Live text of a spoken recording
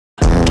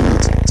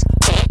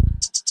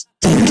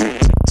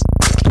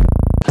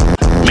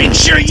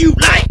sure you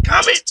like,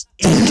 comment,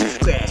 and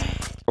subscribe.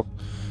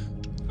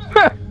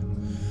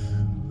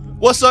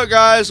 What's up,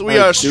 guys? We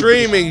are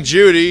streaming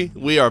Judy.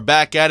 We are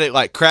back at it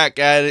like crack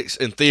addicts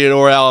in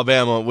Theodore,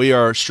 Alabama. We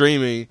are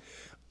streaming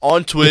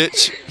on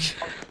Twitch.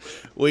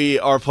 We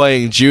are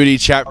playing Judy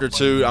Chapter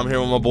 2. I'm here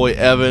with my boy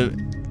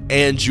Evan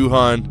and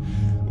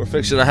Juhan. We're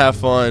fixing to have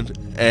fun,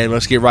 and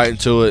let's get right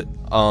into it.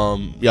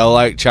 Y'all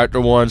like Chapter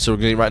 1, so we're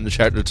getting right into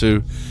Chapter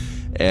 2.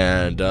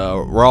 And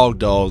raw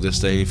dog this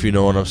thing, if you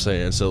know what I'm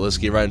saying. So let's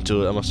get right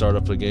into it. I'm gonna start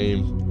up a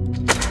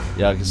game.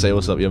 Yeah, I can say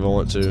what's up if I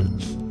want to.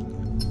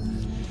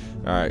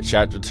 Alright,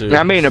 Chapter 2.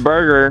 I'm eating a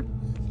burger.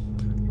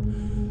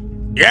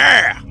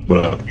 Yeah!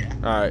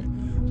 Alright,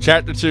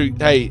 Chapter 2.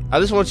 Hey, I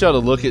just want y'all to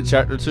look at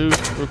Chapter 2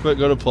 real quick.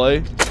 Go to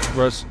play.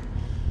 Press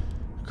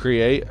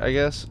create, I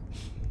guess.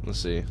 Let's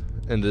see.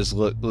 And just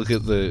look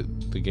at the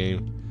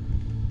game.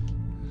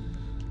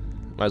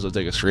 Might as well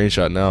take a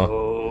screenshot now.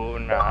 Oh,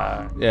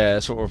 nah. Yeah,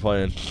 that's what we're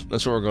playing.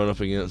 That's what we're going up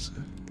against.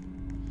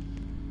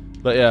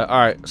 But yeah,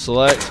 alright.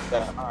 Select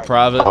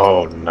private.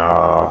 Oh,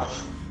 no.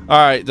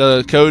 Alright,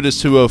 the code is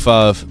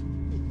 205.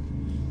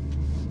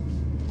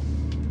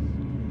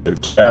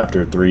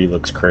 Chapter 3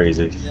 looks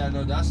crazy. Yeah,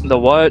 no, that's The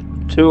what?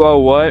 20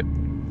 what?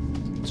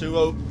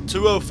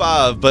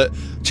 205, but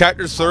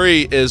Chapter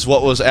 3 is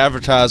what was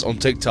advertised on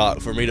TikTok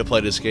for me to play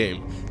this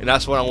game. And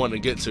that's what I wanted to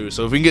get to.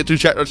 So if we can get to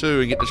Chapter 2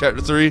 and get to Chapter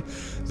 3,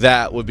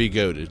 that would be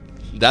goated.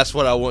 That's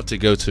what I want to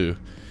go to.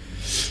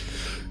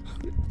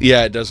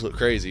 Yeah, it does look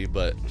crazy,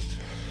 but...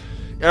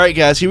 Alright,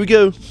 guys, here we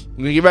go. We're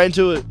going to get right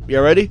into it.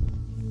 Y'all ready?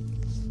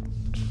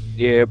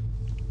 Yep.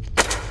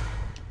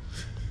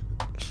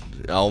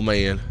 Oh,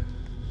 man.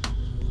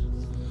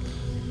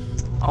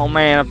 Oh,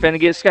 man, I'm finna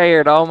get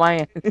scared. Oh,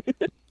 man.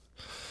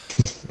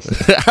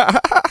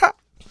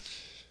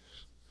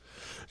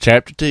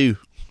 Chapter 2,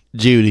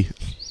 Judy.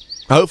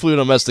 Hopefully we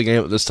don't mess the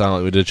game up this time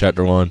like we did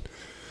Chapter 1.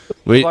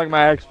 It's like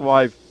my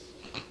ex-wife.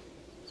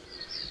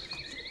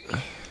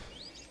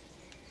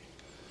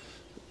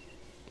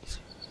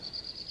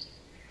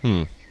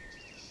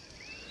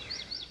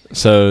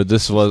 So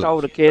this was...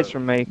 Stole the kids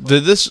from me.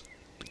 Did this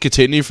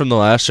continue from the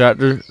last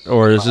chapter,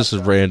 or is this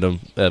random,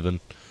 Evan?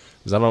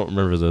 Because I don't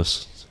remember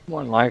this.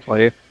 More than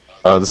likely.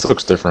 This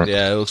looks different.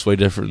 Yeah, it looks way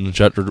different than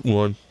Chapter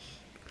 1.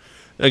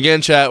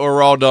 Again, chat, we're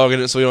raw dogging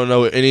it, so we don't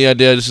know any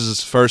idea. This is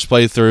his first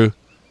playthrough.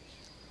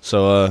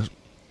 So,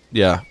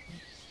 yeah.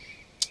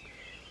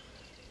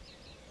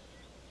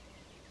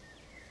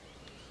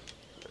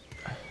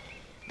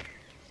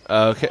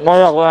 Okay. What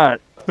about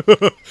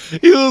that?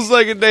 He looks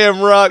like a damn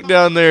rock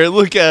down there.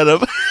 Look at him.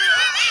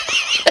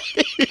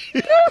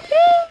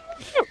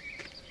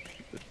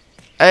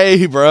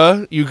 Hey,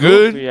 bruh. You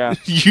good? Yeah.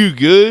 You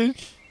good?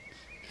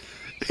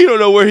 You don't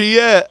know where he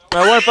at. I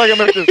wonder if I can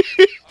make this.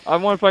 I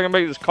wonder if I can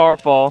make this car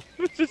fall.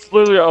 It's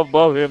literally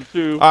above him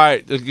too. All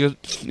right. You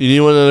need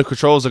one of the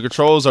controls. The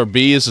controls are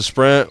B is the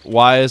sprint,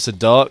 Y is the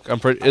duck.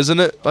 Isn't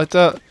it like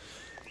that?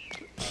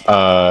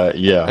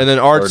 Yeah. And then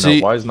Or RT. no,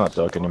 why is not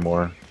duck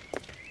anymore?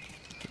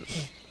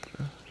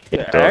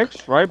 Yeah,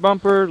 X, right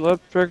bumper,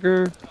 left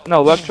trigger.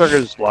 No, left trigger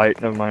is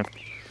light. Never mind.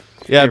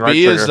 Yeah, Right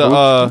B is trigger.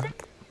 the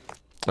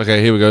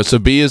Okay, here we go. So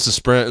B is the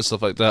sprint and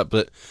stuff like that,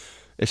 but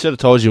it should have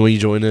told you when you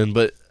join in,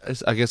 but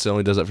I guess it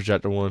only does that for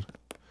Chapter 1.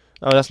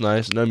 Oh, that's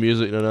nice. No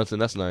music, no nothing.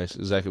 That's nice.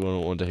 Exactly what I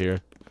wanted to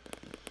hear.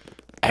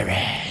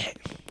 Alright.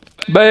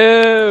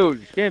 Boo!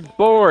 It's getting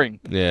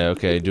boring. Yeah,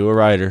 okay. Do a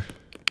rider.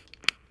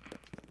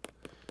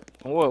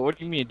 What? What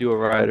do you mean do a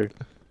rider?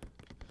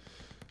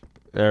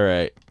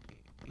 Alright.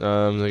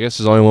 I guess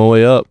there's only one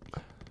way up.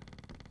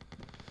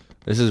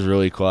 This is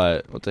really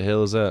quiet. What the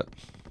hell is that?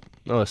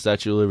 Oh, a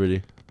Statue of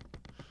Liberty.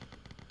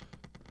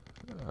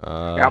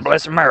 God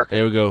bless America.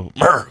 Here we go.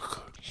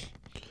 America.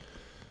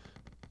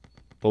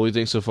 What do we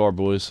think so far,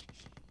 boys?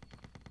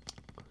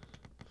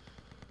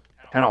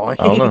 I I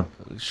don't know.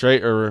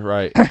 Straight or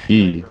right?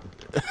 Key.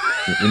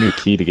 You need a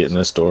key to get in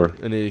this door.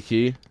 I need a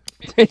key.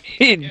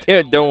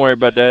 Don't worry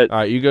about that.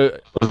 Alright, you go.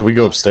 We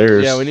go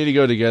upstairs. Yeah, we need to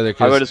go together.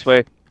 I'll go this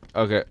way.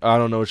 Okay, I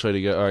don't know which way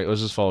to go. Alright,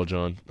 let's just follow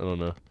John. I don't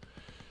know.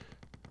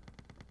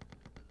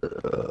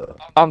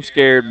 I'm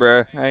scared,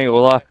 bruh. I ain't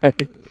gonna lie.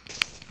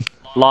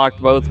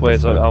 Locked both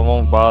ways, so I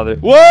won't bother.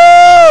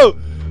 Whoa!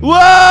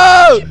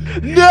 Whoa!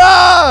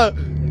 No!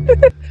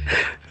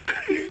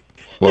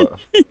 What?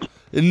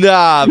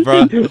 Nah,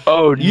 bro.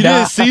 Oh, You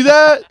didn't see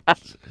that?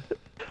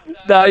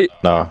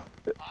 Nah.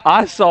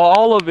 I saw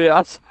all of it.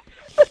 I saw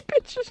that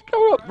bitch just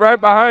come up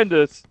right behind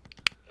us.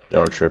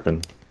 Y'all are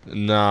tripping.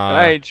 Nah.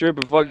 I ain't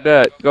tripping. Fuck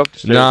that. Go up the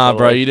stairs. Nah,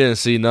 bro. fella. You didn't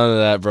see none of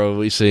that, bro.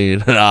 We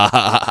seen.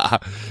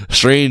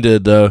 Stream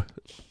did, though.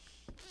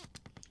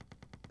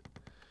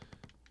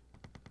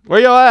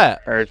 Where y'all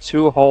at? There are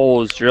 2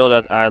 holes drilled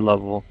at eye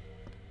level.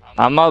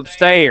 I'm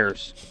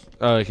upstairs.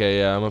 Oh, okay,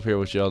 yeah. I'm up here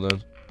with y'all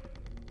then.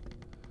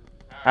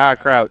 Ah,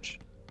 crouch.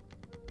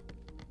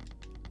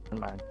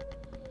 Never mind.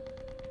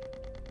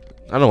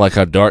 I don't like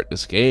how dark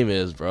this game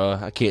is, bro.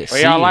 I can't Where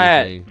see y'all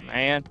at, anything.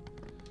 man?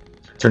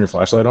 Turn your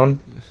flashlight on.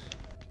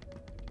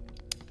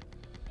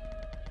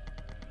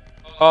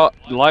 Oh,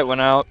 the light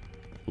went out.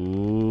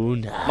 Ooh, Ooh,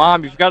 nah.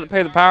 Mom, you forgot to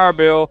pay the power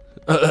bill.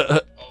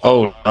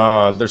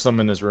 Oh, there's some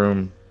in this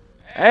room.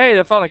 Hey,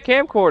 they found a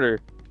camcorder.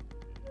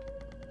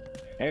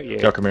 There you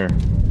Yo, go. come here.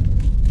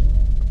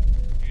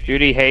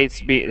 Judy hates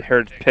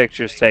her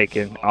pictures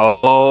taken.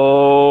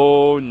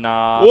 Oh,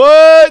 nah.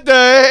 What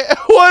the?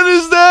 What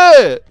is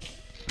that?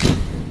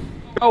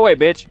 Oh, wait,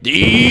 bitch.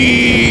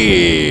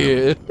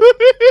 Yeah.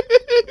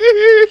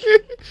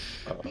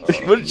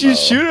 What did you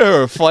shoot at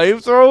her? A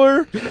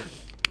flamethrower?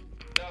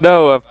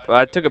 No,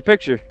 I took a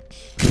picture.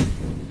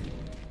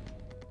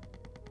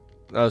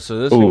 Oh, so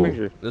this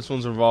Picture. this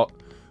one's involved.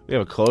 We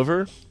have a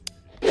clover.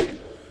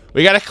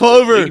 We got a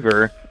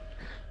clover.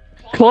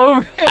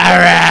 Clover. All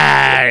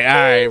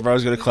right,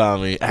 bro's gonna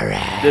clown me. All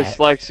right.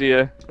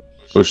 Dyslexia.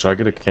 Oh, should I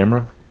get a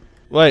camera?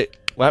 Wait,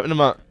 what happened to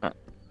my?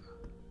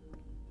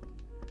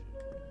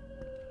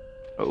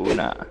 Oh,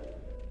 nah.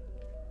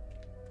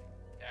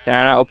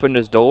 Can I open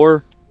this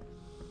door?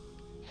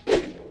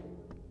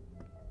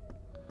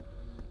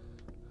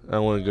 I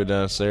want to go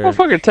downstairs. I'm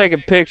fucking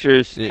taking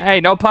pictures. Yeah. Hey,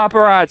 no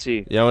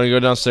paparazzi. Yeah, I want to go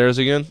downstairs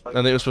again. I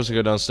think we're supposed to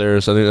go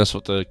downstairs. I think that's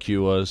what the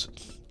cue was.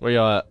 Where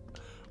y'all at?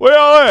 Where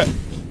y'all at?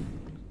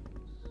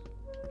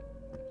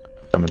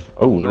 Coming.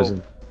 Oh, there's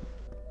a...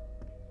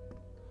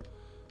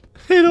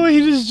 Hey, the way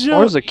he just jumped.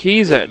 Where's the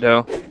keys at,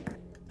 though?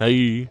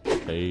 Hey,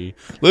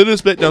 let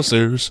us back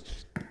downstairs.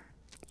 What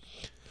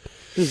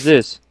is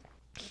this?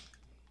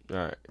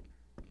 Alright.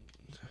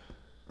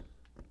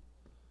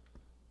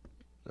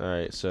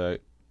 Alright, so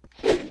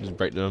just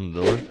break down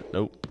the door.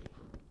 Nope.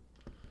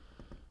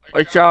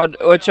 What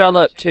y'all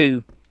up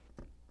to?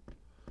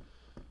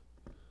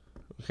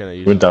 What can I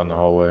use? Went down the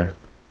hallway.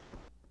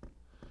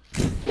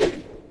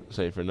 This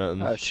ain't for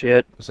nothing. Oh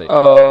shit. This ain't- I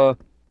was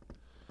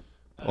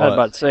What?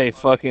 about to say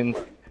fucking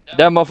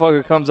that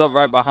motherfucker comes up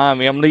right behind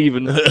me. I'm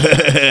leaving. Bro,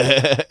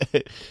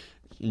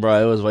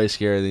 it was way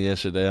scarier than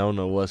yesterday. I don't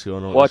know what's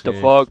going on. What with the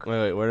this game. fuck?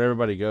 Wait, where'd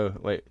everybody go?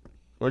 Wait,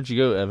 where'd you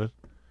go, Evan?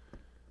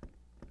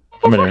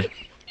 I'm in here.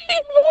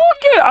 He's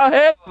walking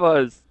ahead of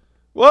us.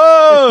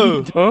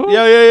 Whoa! Huh?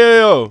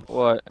 Yo!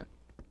 What?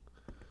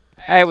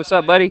 Hey, what's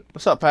up, buddy?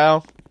 What's up,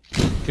 pal?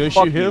 Can we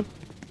Fuck shoot him?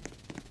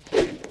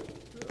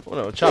 Oh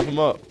no, chop him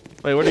up.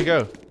 Wait, where'd he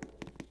go?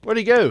 Where'd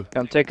he go?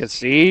 Come take a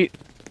seat.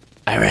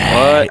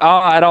 Alright. What? Oh,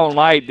 I don't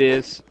like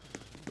this.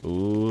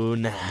 Ooh,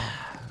 nah.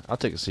 I'll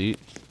take a seat.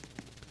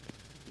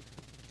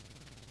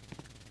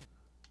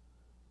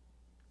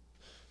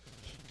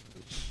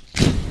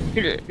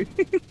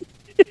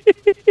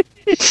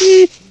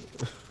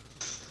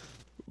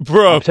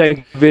 Bro, I'm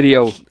taking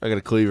video. I got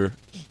a cleaver.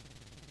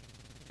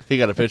 He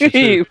got a picture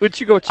too.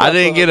 What you go chop I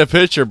didn't get a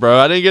picture, bro.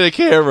 I didn't get a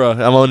camera.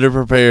 I'm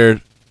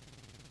underprepared.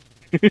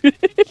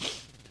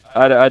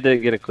 I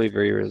didn't get a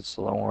cleaver either,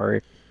 so don't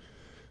worry.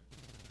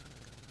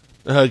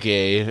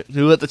 Okay,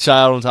 who let the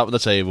child on top of the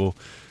table?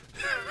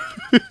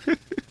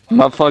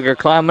 Motherfucker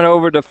climbing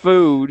over the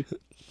food.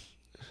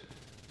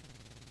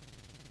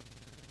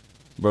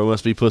 Bro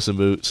must be Puss in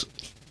Boots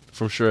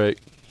from Shrek.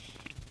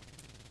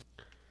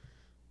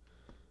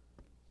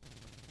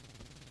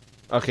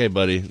 Okay,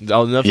 buddy.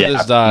 Enough of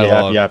this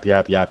dialogue. Yap.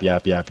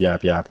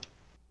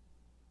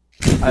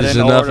 There's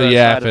enough of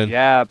yapping.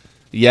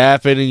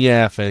 Yapping and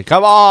yapping.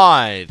 Come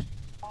on!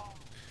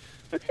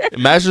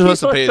 Imagine we're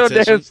supposed to pay so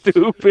attention. damn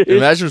stupid.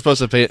 Imagine we're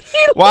supposed to pay it.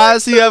 Why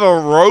does he have a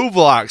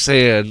ROBLOX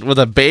hand with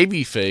a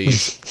baby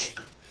face?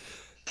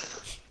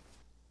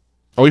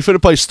 Are we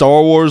finna play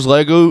Star Wars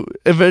Lego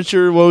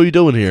Adventure? What are we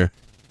doing here?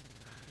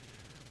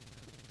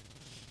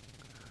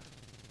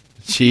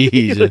 You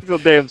Jeez. look so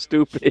damn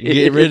stupid.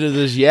 Get rid of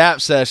this yap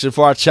session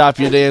before I chop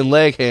your damn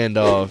leg hand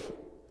off.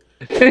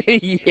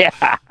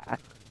 Yeah.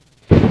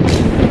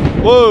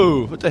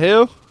 Whoa! What the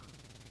hell?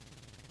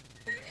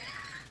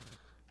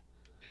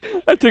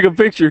 I took a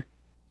picture.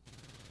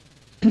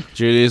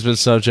 Judy has been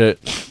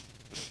subject.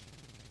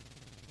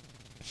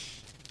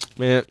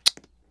 Man,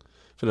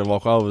 finna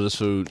walk all over this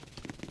food.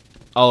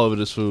 All over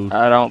this food.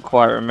 I don't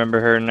quite remember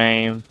her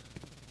name.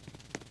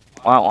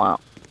 Wow.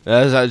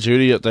 Is that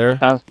Judy up there?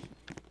 Huh?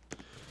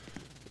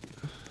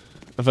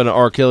 I'm finna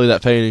R. Kelly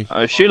that painting.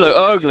 She look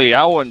ugly.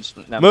 I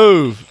wouldn't. No.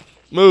 Move!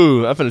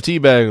 I'm finna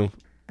teabag him.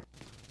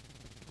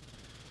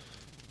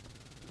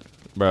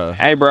 Bruh.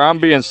 Hey, bro, I'm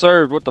being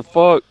served. What the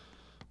fuck?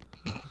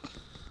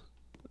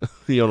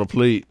 He on a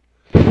plate.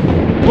 Go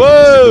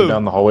Whoa!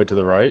 down the hallway to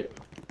the right.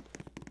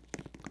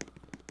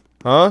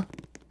 Huh?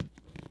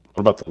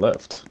 What about the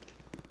left?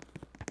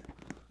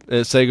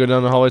 It say go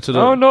down the hallway to the...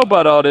 I don't know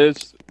about all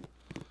this.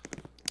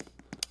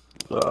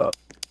 God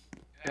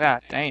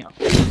damn.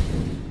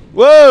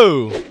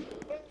 Whoa!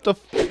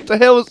 The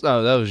hell was...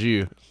 Oh, that was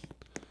you.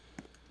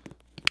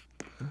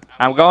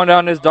 I'm going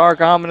down this dark,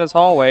 ominous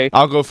hallway.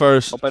 I'll go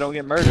first. Hope I don't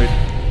get murdered.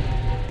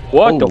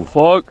 What the Ooh.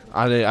 fuck?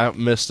 I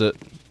missed it.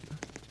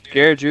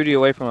 Scared Judy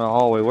away from the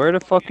hallway. Where the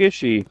fuck is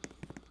she?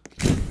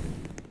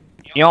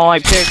 You don't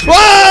like pictures?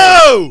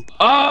 Whoa!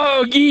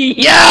 Oh, yeah!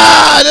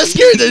 Yeah! That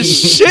scared the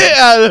shit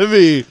out of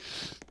me!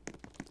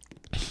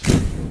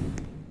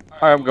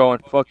 Alright, I'm going.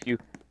 Fuck you.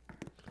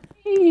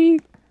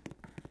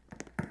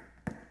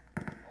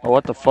 Oh,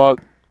 what the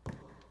fuck?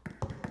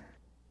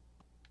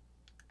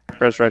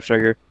 press right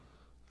trigger.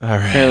 All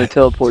right. Apparently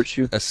teleports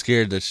you. That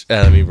scared the shit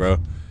out of me, bro.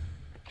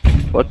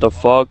 What the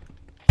fuck?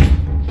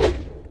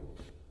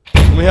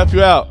 Let me help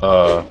you out.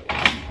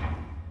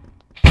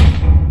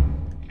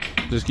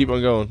 Just keep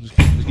on going.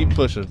 Just keep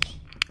pushing.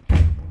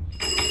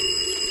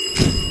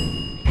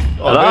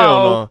 Oh, Hello?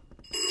 hell no.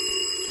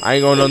 I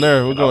ain't going down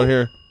there. We're going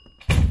here.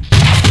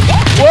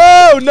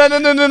 Whoa! No, no,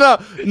 no, no, no.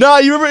 Nah,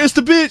 you remember? It's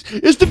the bitch.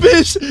 It's the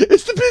bitch.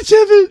 It's the bitch,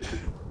 Evan.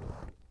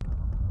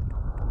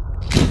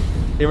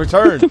 He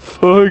returned. What the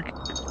fuck?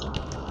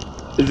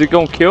 Is it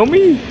gonna kill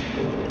me?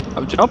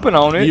 I'm jumping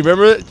on it. You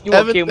remember it? You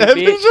won't kill me, bitch.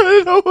 Evan's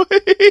running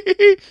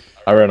away.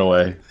 I ran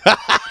away.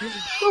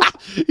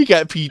 He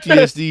got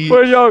PTSD.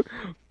 Where y'all?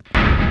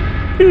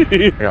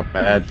 I got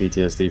bad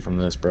PTSD from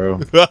this, bro.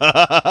 What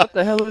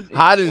the hell is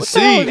Hide and what the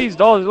hell are seek. these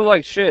dolls look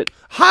like shit?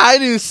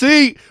 Hide and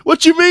seek.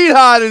 What you mean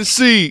hide and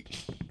seek?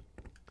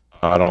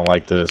 I don't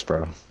like this,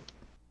 bro.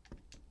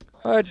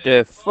 What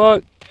the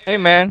fuck? Hey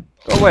man,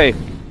 go away.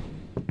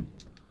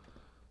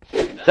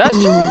 That's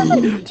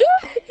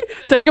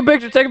take a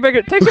picture. Take a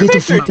picture. Take a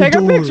picture. Take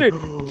a picture.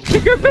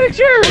 Take a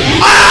picture.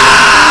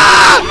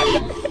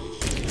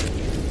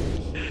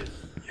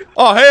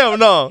 Oh hell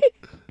no!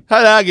 How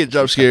did I get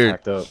jump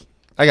scared? Packed up.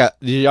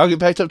 Did y'all get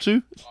packed up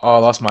too? Oh, I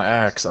lost my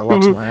axe. I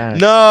lost my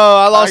axe. No,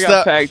 I lost I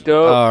got that. packed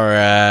up. All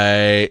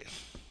right.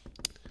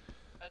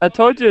 I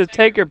told you to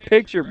take a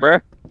picture,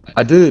 bruh.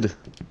 I did.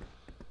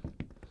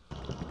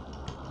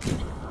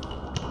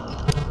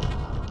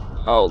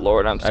 Oh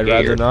lord, I'm I'd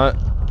rather scared. not.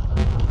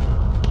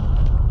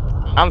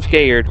 I'm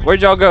scared.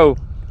 Where'd y'all go?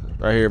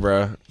 Right here,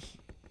 bro.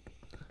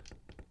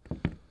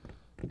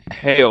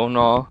 Hell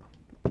no.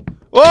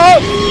 Whoa!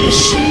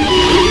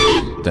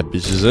 That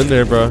bitch is in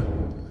there, bro.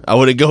 I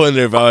wouldn't go in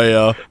there if I were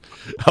y'all.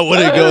 I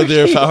wouldn't go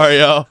there if I were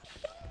y'all.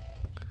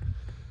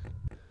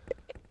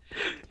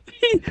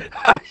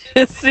 I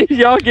just see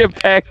y'all get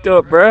packed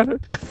up, bruh.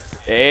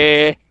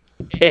 Eh.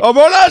 Oh,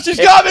 bro, no, she's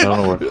got me! I don't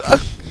know where.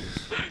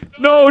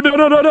 No, no,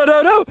 no, no, no,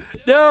 no, no,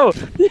 no.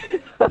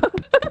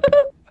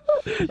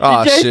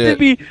 Oh, She chased shit.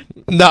 me.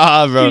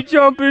 Nah, bro. She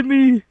jumping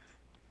me.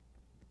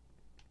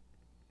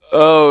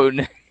 Oh,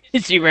 no.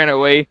 She ran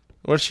away.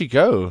 Where'd she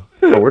go?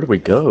 Oh, where did we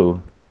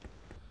go?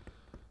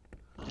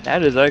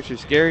 That is actually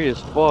scary as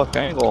fuck.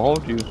 I ain't gonna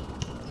hold you.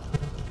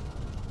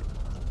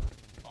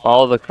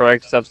 All the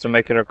correct steps to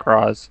make it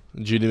across.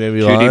 Judy may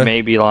be Judy lying.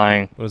 may be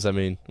lying. What does that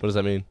mean? What does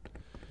that mean?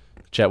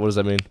 Chat, what does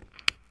that mean?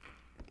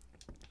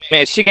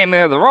 Man, she gave me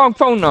the wrong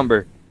phone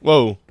number.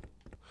 Whoa.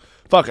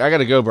 Fuck, I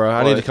gotta go, bro.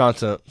 I need the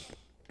content.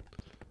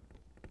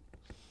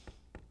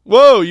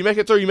 Whoa, you make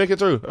it through, you make it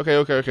through. Okay,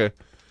 okay,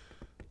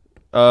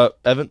 okay.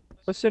 Evan?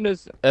 What's in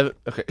this? Evan,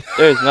 okay.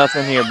 There's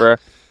nothing here, bruh.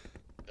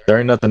 There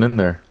ain't nothing in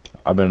there.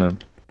 I've been in.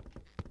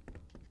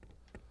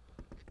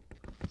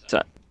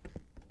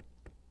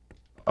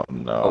 Oh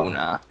no. Oh,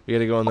 nah. You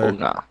gotta go in there. Oh,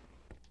 nah.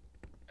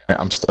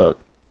 I'm stuck.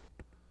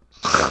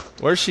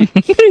 Where's she?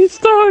 He's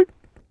stuck.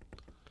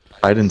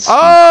 I didn't see.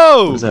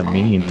 Oh! What does that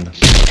mean?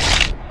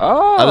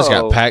 Oh. I just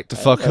got packed the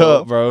fuck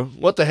hello. up, bro.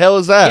 What the hell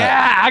is that?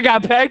 Yeah, I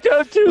got packed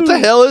up too. What the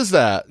hell is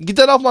that? Get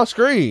that off my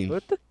screen.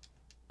 What the?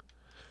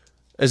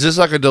 Is this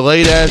like a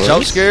delayed ass What?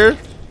 jump scare?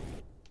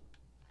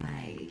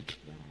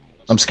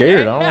 I'm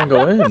scared. I don't want to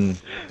go in.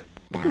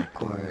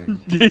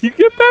 Did you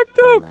get backed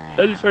up?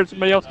 I just heard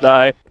somebody else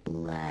die.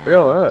 Where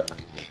y'all at?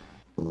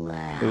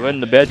 We went in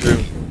the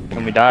bedroom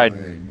and we died.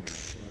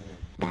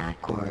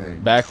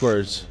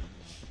 Backwards.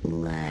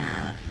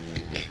 Laugh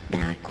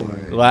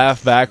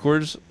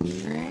backwards.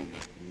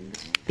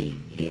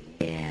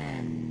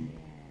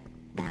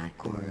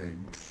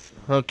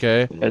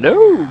 Okay.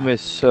 Hello,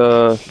 Miss.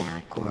 Do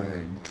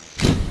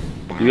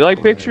you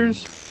like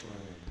pictures?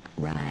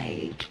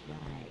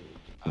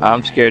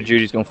 I'm scared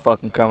Judy's gonna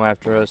fucking come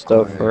after us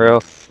though, for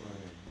real.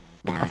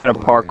 I'm gonna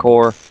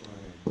parkour.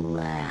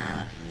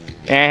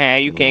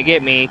 You can't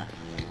get me.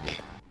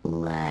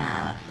 Don't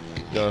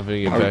know if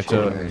you get backed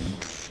up.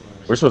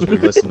 We're supposed to be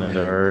listening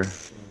to her.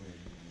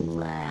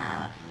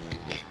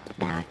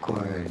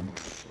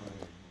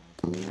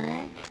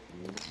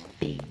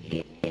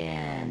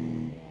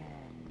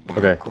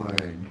 Okay.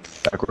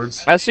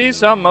 Backwards. I see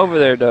something over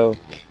there though.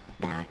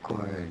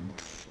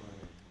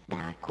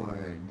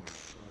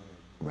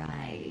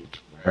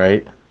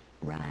 Right.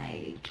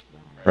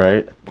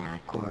 Right.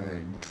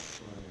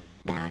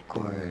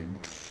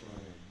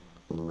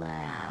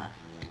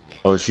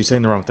 Oh, she's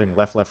saying the wrong thing.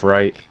 Left, left,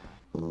 right.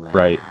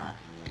 Right.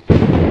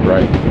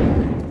 Right.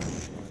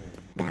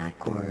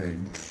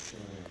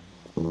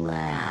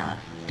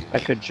 I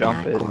could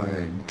jump it.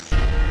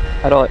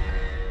 How do I?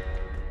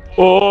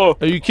 Oh!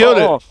 Oh, you killed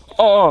it.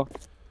 Oh!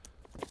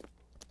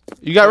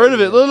 You got rid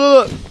of it. Look,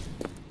 look, look.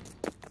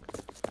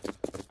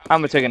 I'm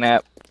gonna take a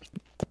nap.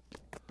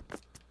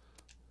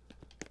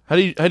 How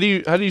do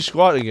you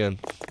squat again?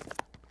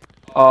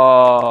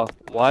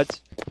 What?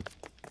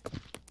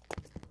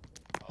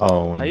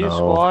 Oh How no. you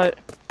squat?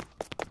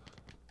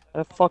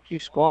 How the fuck you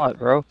squat,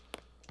 bro?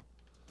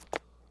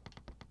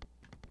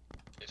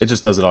 It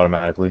just does it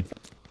automatically.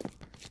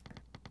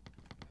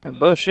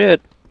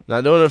 Bullshit.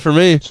 Not doing it for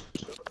me.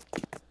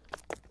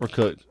 We're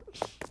cooked.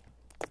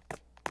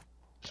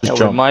 Yeah, we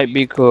jump. might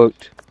be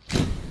cooked.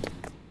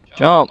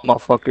 Jump,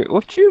 motherfucker.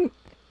 What you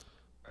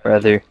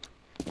rather?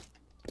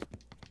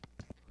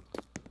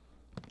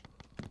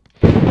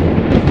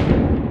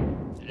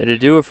 Did it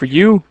do it for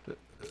you?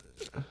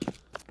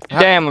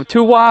 Damn, I'm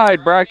too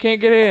wide, bro. I can't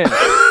get in.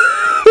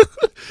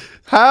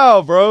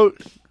 How, bro?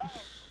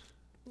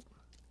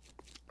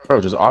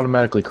 Bro, just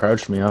automatically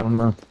crouched me. I don't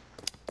know.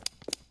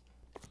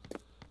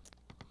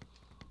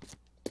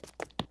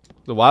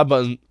 The Y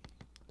button.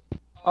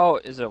 Oh,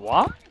 is it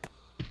wide?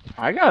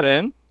 I got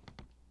in.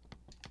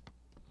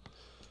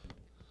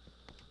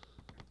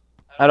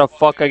 How the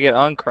fuck I get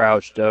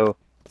uncrouched, though?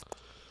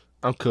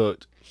 I'm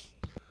cooked.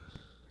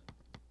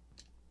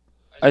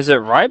 Is it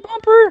right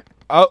bumper?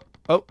 Oh.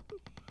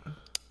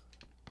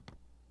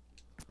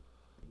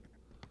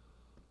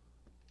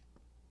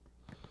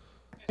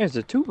 It's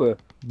a tuba.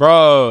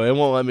 Bro, it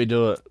won't let me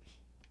do it.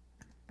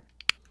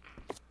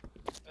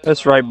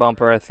 That's right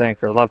bumper, I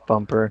think, or left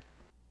bumper.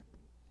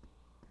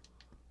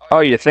 Oh,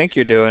 you think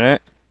you're doing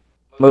it?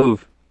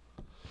 Move.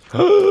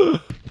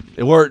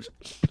 It worked.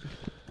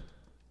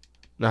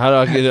 Now how do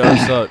I get it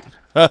unstuck?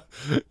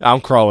 I'm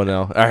crawling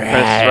now. All right.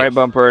 Press right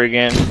bumper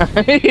again.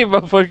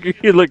 Motherfucker,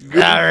 you look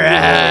good. All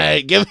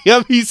right. Give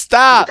me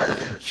stop.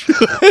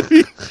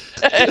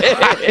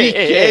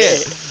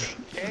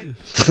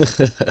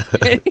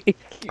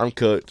 I'm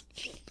cooked.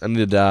 I need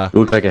to die. You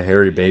look like a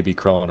hairy baby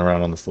crawling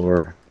around on the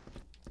floor.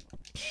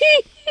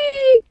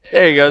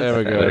 There you go. There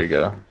we go. There you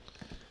go.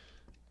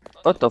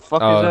 What the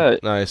fuck is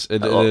that? Nice.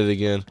 It did it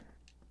again.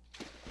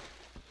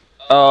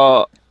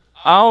 I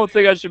don't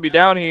think I should be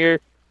down here.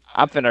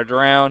 I'm finna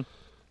drown.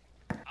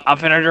 I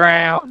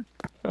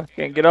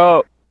can't get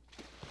up.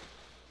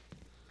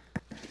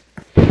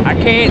 I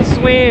can't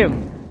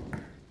swim.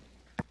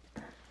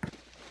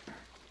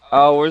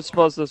 Oh, we're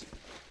supposed to.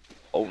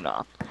 Oh,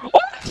 nah. Oh,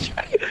 that's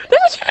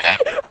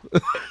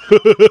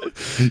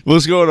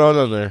What's going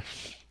on there?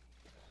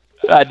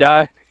 I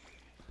died.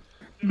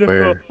 No.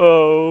 Where?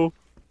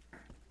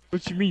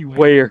 What you mean,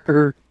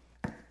 where?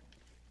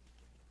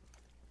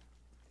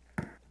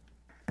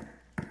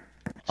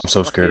 I'm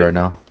so scared right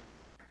now.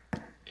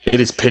 It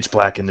is pitch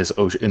black in this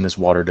ocean, in this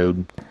water,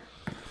 dude.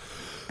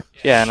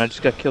 Yeah, and I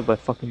just got killed by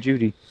fucking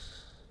Judy.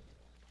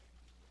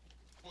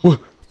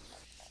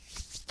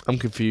 I'm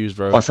confused,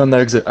 bro. Oh, I found the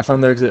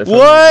exit.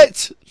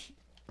 What?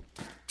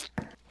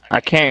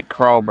 I can't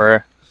crawl,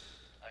 bruh.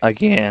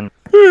 Again.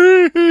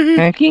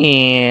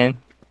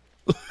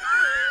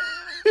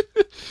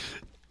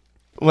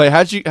 Wait,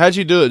 how'd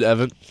you do it,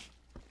 Evan?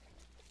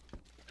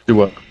 Do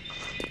what?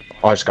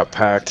 Oh, I just got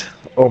packed.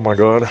 Oh my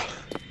god.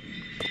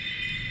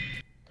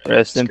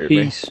 Rest in Scared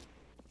me. peace.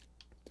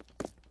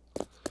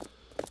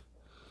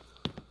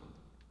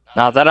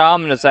 Now that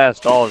ominous ass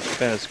doll is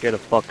gonna scare the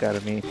fuck out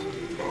of me.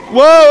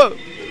 Whoa!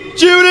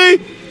 Judy!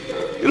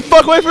 Get the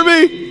fuck away from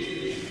me!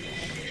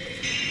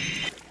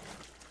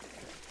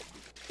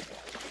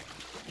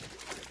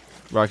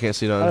 Bro, I can't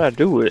see How nothing. did I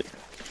do it?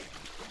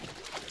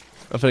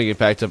 I'm finna get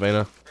packed up,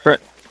 ain't I?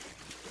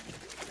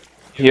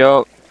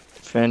 Yup.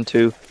 Fin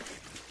 2.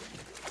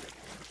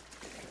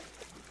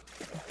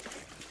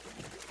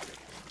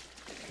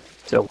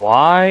 Is it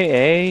Y,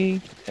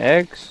 A,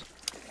 X,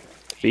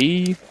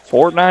 B,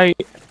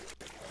 Fortnite?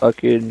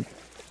 Fucking.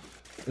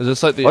 Is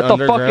this like the What the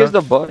underground? fuck is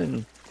the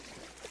button?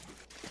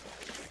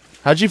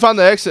 How'd you find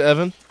the exit,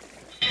 Evan?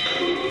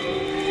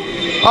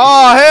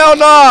 Oh, hell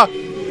no!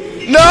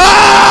 No!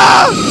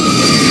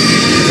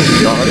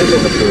 I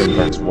didn't want to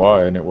press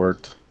Y and it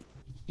worked.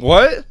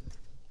 What?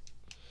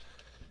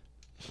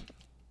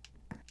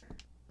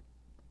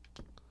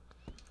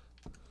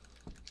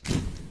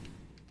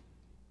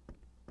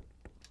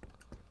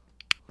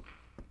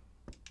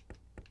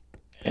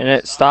 And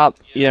it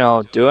stopped, you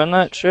know, doing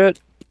that shit?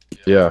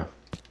 Yeah.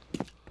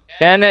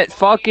 Can it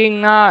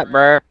fucking not,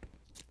 bruh?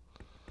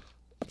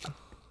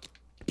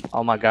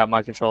 Oh my god,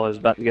 my controller is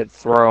about to get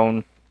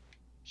thrown.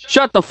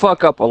 Shut the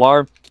fuck up,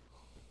 alarm.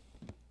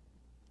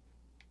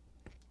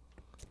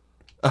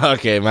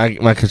 Okay,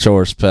 my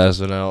controller's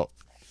passing out.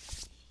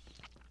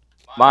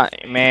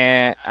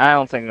 Man, I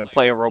don't think I'm gonna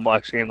play a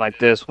Roblox game like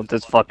this with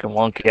this fucking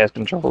wonky ass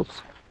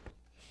controls.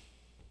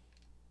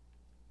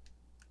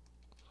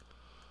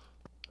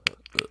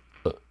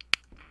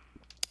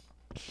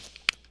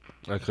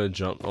 I could have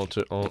jumped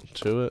onto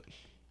it.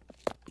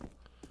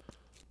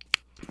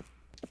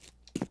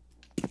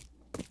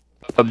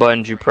 What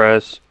buttons you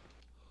press?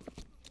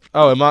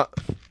 Oh, I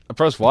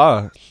pressed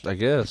Y, I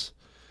guess.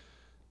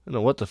 I don't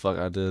know what the fuck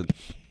I did.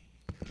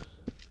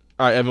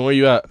 Alright, Evan, where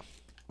you at?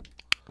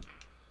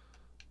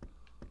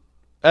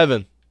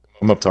 Evan.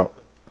 I'm up top.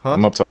 Huh?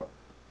 I'm up top.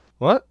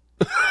 What?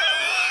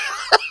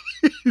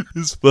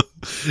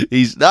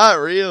 He's not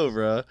real,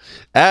 bro.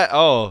 At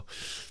all.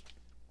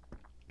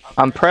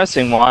 I'm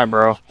pressing Y,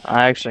 bro.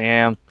 I actually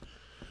am.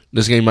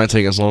 This game might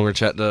take us longer,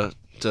 chat,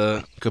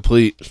 to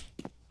complete.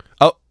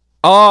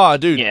 Oh,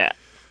 dude. Yeah.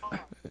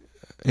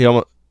 He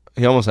almost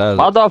has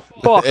it.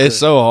 Motherfucker. It's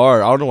so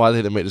hard. I don't know why they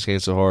didn't make this game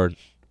so hard.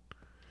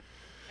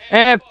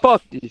 And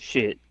fuck this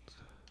shit.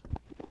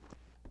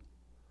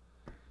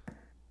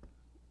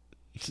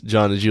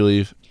 John, did you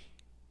leave?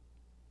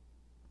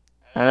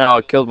 I know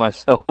I killed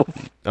myself.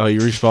 Oh, you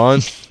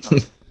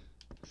respawned?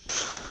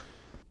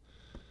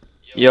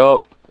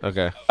 Yup.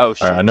 Okay. Oh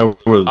shit. Alright, I know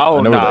where Oh,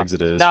 I know where the nah.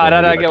 exit is. Nah, so nah,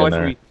 I'll nah, get get back away in from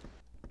there. me.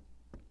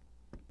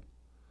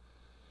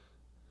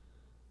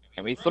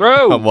 Get me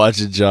through. I'm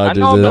watching John I do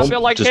know I'm this. gonna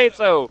feel like Just-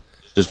 queso.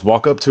 Just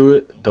walk up to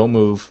it, don't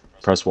move,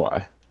 press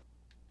Y.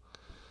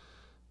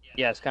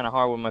 Yeah, it's kind of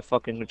hard with my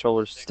fucking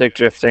controller stick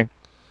drifting.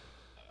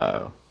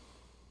 Oh.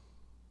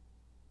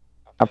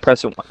 I'm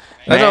pressing.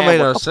 That don't make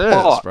what no the sense,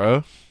 fuck?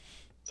 bro.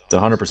 It's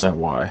 100%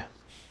 Y.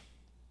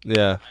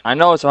 Yeah. I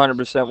know it's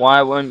 100%.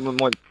 Why? When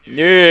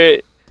yeah,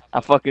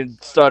 I'm fucking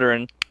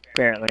stuttering.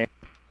 Apparently,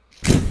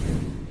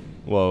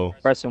 Whoa.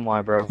 pressing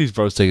Y, bro. These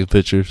bros taking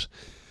pictures.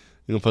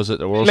 You gonna post it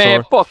to World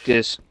Man, Star? fuck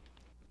this.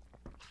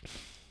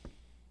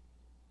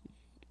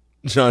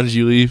 John, did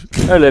you leave?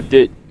 I left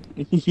it.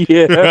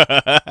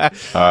 Yeah.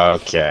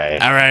 Okay.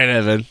 All right,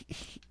 Evan.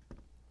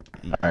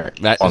 Alright.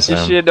 Back, Awesome.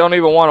 This shit don't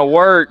even want to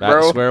work, back to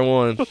bro. square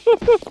one.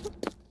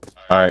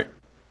 Alright.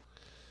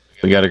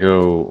 We gotta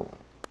go.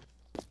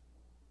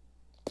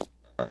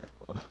 Alright.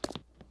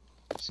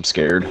 I'm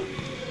scared.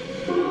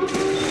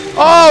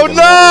 Oh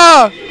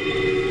no!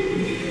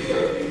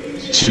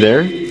 She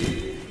there?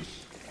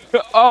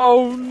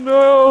 Oh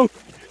no!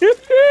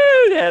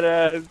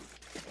 That, Did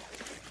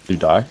you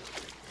die?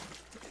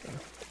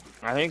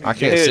 I think I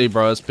can't see,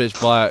 bro. It's pitch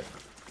black.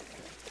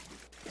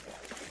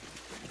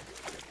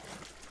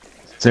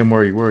 Sam,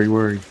 worry.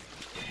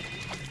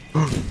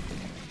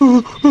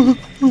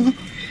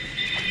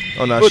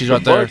 Oh no, What she's the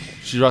right there. fuck?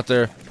 She's right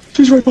there.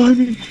 She's right behind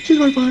me. She's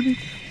right behind me.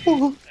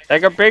 Oh,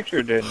 Take a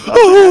picture, dude.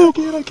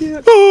 I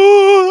can't.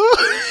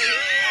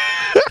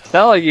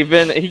 Sound like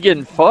he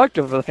getting fucked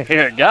over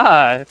there,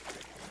 God.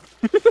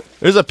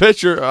 There's a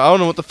picture. I don't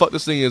know what the fuck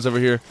this thing is over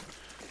here.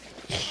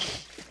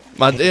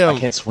 My I damn.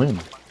 can't swim.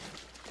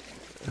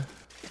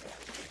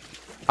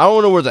 I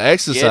don't know where the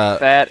X is Get at.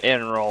 fat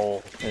and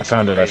roll. I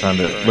found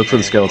it. Look for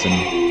the skeleton.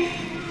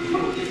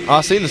 Oh, I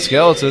seen the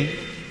skeleton.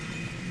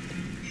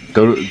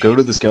 Go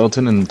to the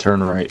skeleton and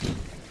turn right.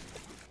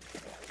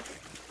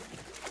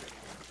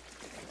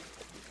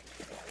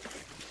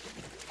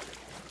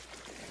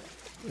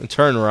 And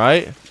turn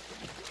right.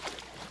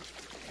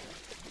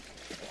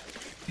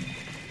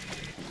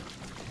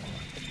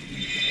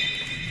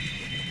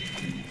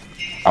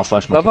 I'll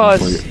flash my Love how phone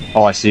for it's- you.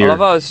 Oh, I see I her. love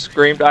how I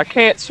screamed, I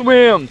can't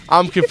swim!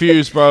 I'm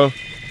confused, bro.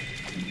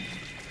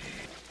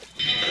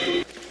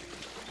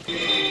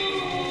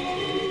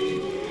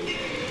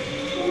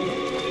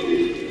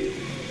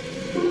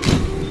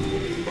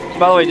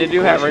 By the way, they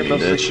do have Rainbow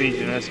Bitch. Six Siege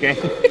in this game.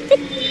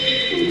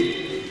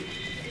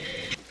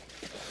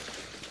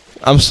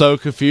 I'm so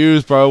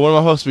confused, bro. What am I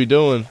supposed to be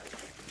doing?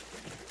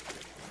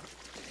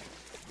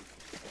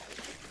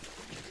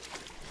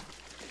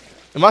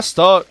 Am I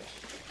stuck?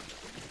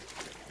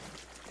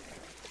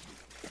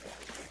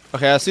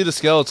 Okay, I see the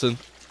skeleton.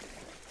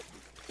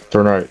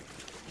 Turn right.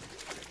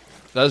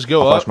 Let's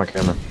go I'll up. flash my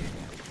camera.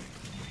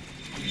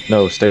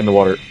 No, stay in the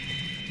water.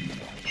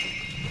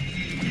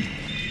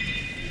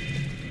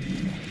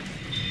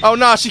 Oh,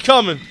 nah, she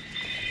coming.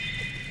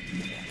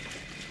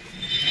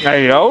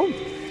 Hey, yo.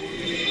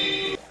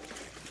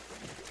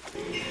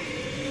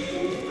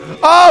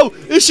 Oh,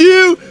 it's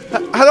you.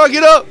 How do I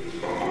get up?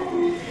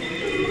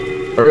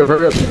 Hurry up,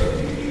 hurry up.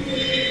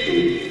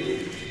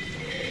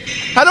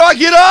 How do I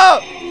get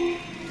up?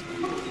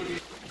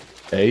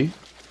 Hey.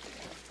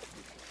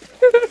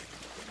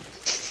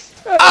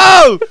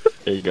 Oh,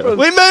 There you go.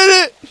 we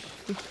made it.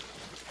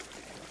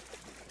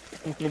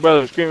 My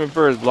brother's screaming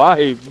for his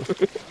life.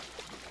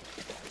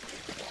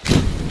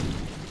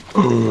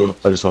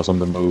 I just saw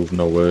something move.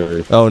 No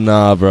way. Oh,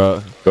 nah,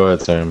 bro. Go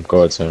ahead, Sam. Go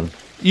ahead, Sam.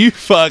 You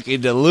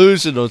fucking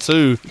delusional,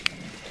 too.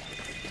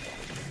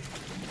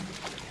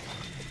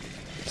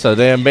 It's a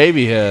damn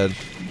baby head.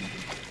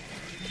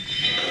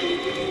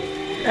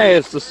 Hey,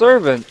 it's the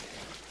servant.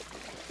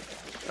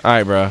 All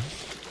right, bro.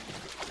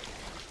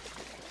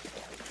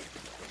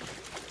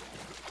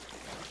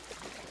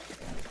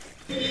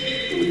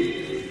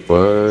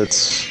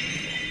 What?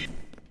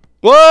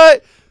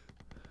 What?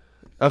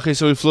 Okay,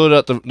 so we flew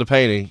out the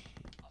painting.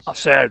 I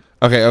said,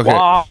 Okay, okay.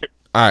 why?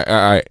 All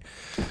right.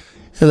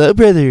 Hello,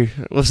 brother.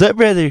 What's up,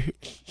 brother?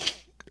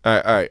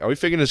 All right. Are we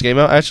figuring this game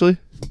out, actually?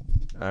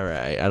 All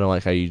right. I don't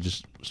like how you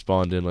just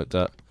spawned in like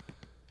that.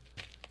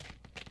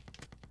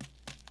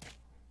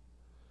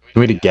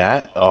 You need a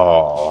gat?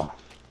 Oh.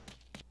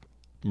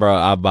 Bro,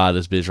 I'll buy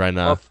this bitch right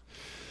now.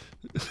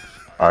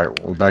 Alright,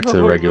 we're back to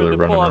the regular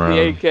running pull out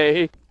around.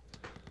 the AK.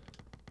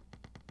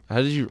 How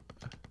did you...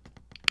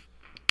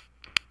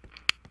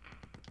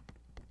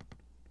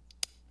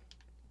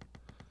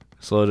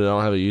 Slowed it. I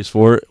don't have a use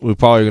for it. We're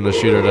probably going to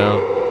shoot her down.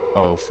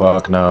 Oh,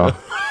 fuck, no.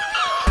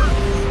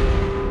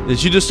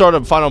 Did you just start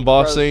a final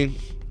boss Bro. scene?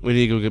 We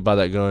need to go get by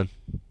that gun.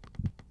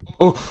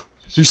 Oh,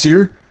 did you see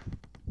her?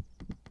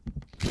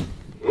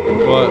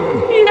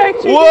 What? He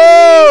actually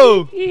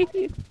Whoa!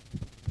 did.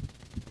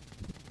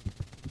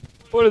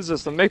 What is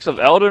this? A mix of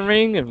Elden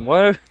Ring and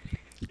what?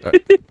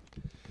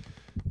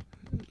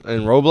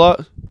 And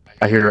Roblox?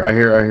 I hear.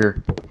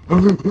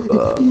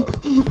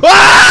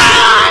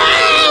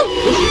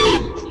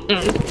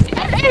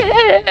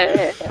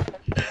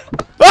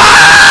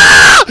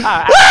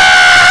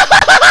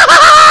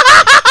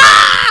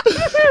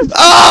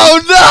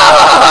 Oh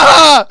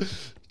no!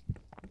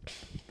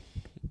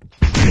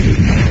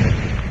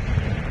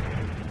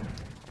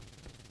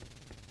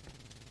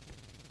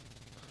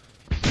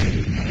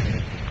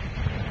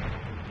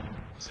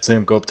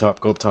 Sam, go up top,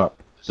 go up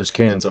top. There's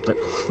cannons up there.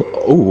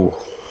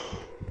 Oh.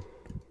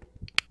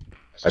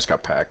 I just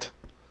got packed.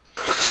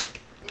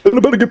 I'm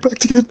about to get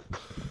packed again.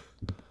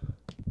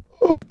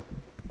 Oh.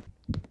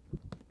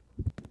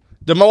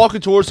 Am I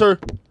walking towards her?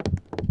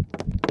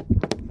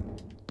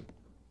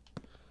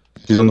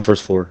 She's on the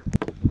first floor.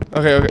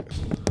 Okay.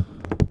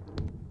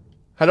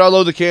 How do I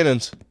load the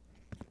cannons?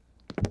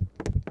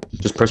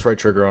 Just press right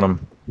trigger on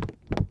them.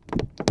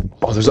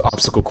 Oh, there's an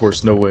obstacle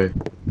course. No way.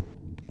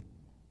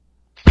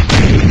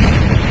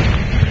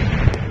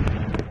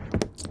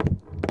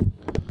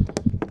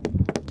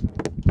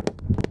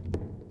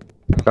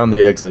 Found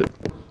the exit.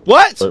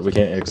 What? But we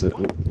can't exit.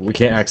 We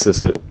can't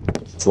access it.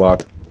 It's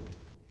locked.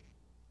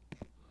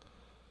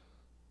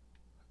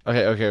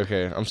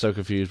 Okay. I'm so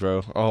confused,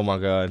 bro. Oh my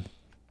god.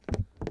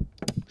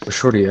 Where's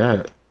Shorty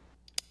at?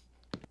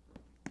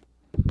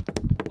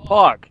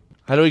 Fuck.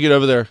 How do we get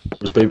over there?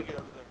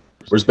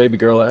 Where's baby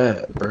girl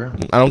at, bro?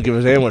 I don't give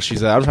a damn what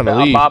she's at. I'm trying to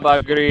leave.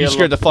 You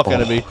scared the fuck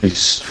out of me. You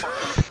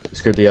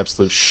scared the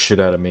absolute shit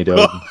out of me,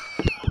 dog.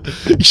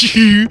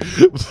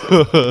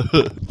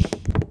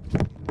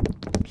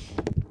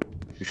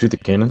 You shoot the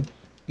cannon?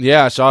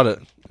 Yeah, I shot it.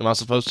 Am I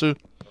supposed to?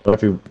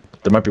 There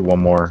might be one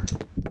more.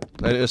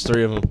 It's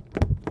 3 of them.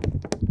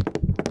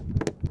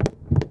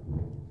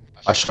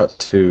 I shot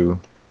 2.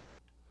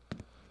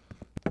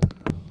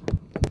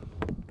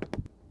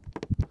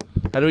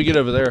 How do we get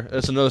over there?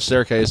 It's another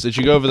staircase. Did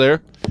you go over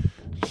there?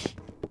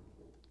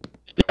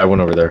 Yeah, I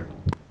went over there.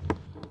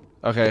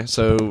 Okay,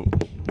 so...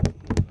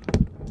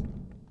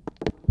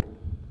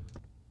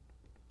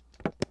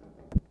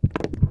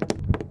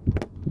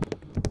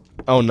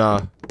 Oh, nah.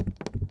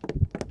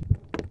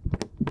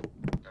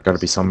 Gotta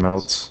be something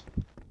else.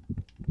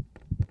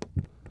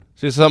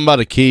 She said something about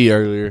a key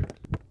earlier.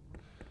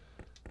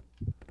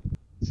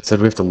 It said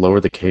we have to lower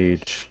the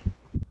cage.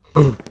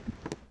 No,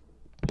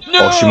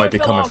 oh, she might be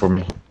coming for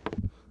me.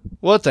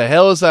 What the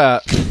hell is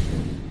that?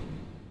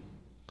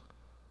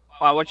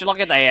 Wow, would you look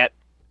at that?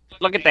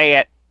 Look at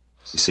that.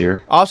 You see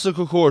her?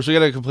 Obstacle course. We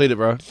gotta complete it,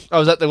 bro.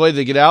 Oh, is that the way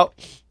to get out?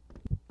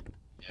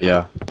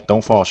 Yeah.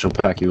 Don't fall. She'll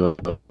pack you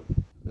up.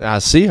 I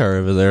see her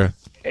over there.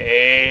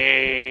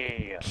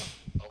 Hey.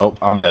 Oh,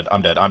 I'm dead.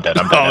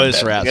 Oh,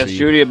 it's rats. Guess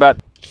Judy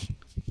about.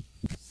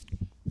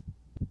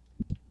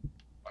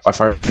 I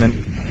fired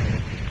him.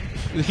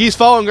 The key's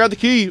falling. Grab the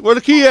key. Where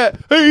the key at?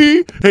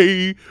 Hey,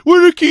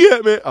 where the key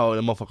at, man? Oh,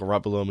 that motherfucker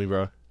right below me,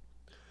 bro.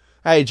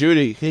 Hey,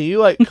 Judy, can you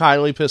like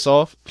kindly piss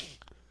off?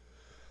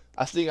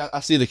 I think I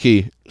see the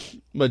key,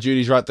 but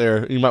Judy's right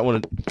there. You might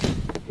want to.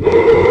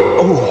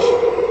 Oh.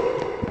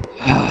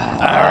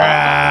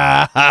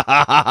 Alright.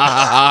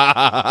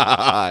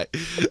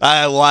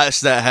 I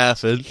watched that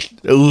happen.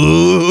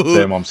 Ooh.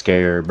 Damn, I'm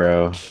scared,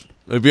 bro.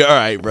 It'll be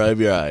alright, bro. It'll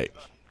be alright.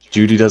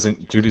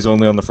 Judy's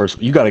only on the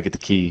first. You gotta get the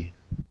key.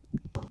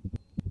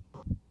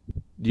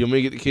 Do you want me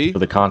to get the key? For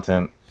the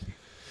content.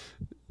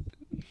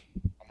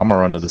 I'm gonna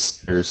run to the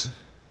stairs.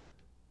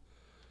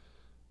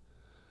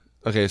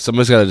 Okay,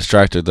 somebody's got a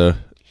distractor though.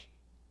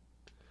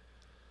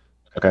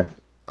 Okay.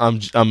 I'm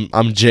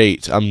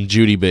Jate. I'm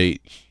Judy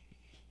bait.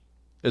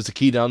 Is the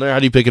key down there? How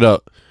do you pick it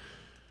up?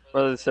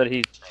 Brother said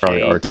he's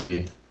Probably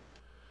RT.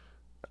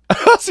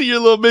 I see your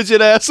little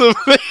midget ass over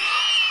there.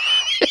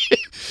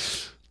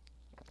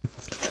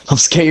 I'm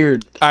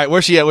scared. Alright,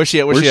 where's she at? Where's she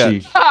at?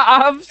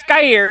 I'm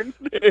scared.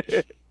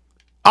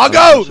 I'll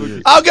go!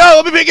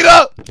 Let me pick it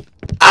up!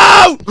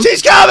 Oh!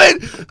 She's coming!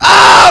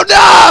 Oh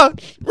no!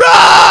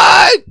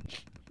 Run!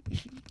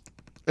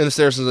 And the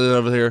stairs is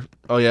over here.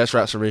 Oh yeah, it's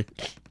rats for me.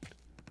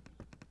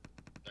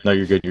 No,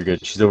 you're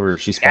good. She's over.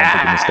 She's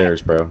spawned in the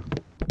stairs, bro.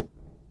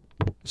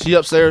 She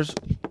upstairs.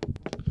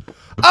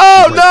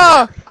 Oh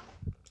no!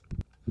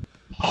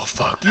 Oh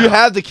fuck. You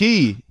have the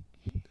key.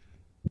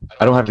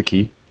 I don't have the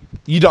key.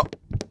 You don't.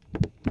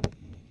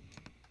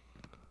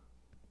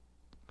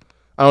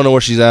 I don't know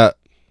where she's at.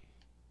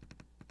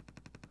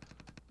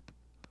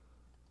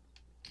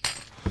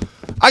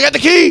 I got the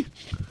key!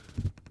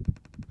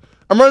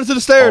 I'm running to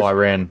the stairs. Oh, I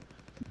ran.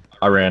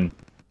 I'm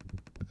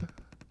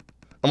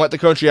at the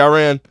country. I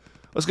ran.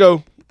 Let's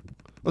go.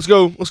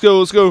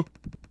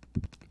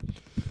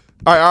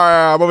 Alright,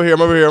 I'm over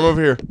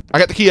here. I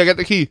got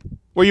the key.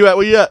 Where you at?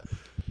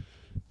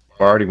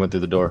 I already went through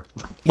the door.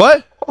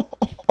 What?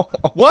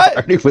 What? I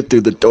already went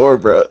through the door,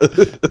 bro.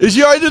 Is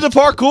you already did the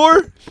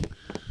parkour?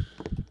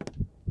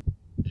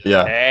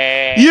 Yeah.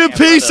 Hey, You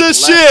piece of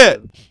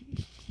shit!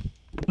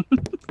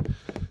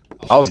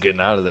 I was getting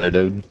out of there,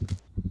 dude.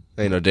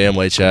 Ain't no damn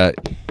way, chat.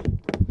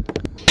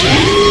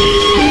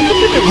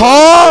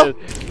 Huh?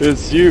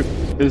 It's you.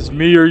 It's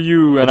me or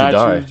you, and I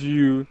die? choose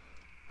you.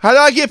 How did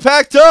I get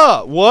packed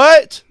up?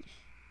 What?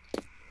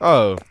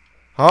 Oh.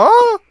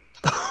 Huh?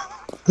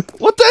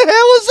 What the hell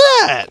was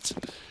that?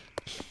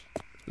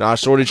 Nah,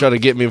 Shorty tried to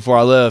get me before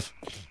I left.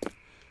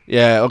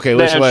 Yeah, okay,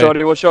 which Damn, way?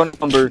 Shorty, what's your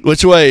number?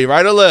 Which way?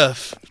 Right or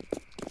left?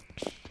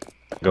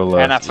 Go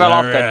left. And I fell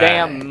off the Alright.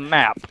 damn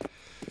map.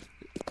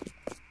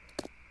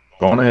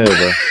 Go on ahead,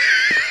 bro.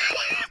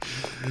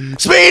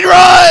 Speed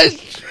run!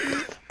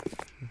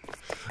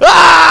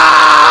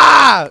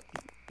 Ah!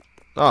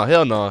 Oh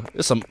hell no!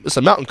 It's a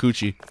mountain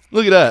coochie.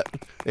 Look at that.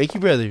 Thank you,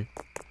 brother.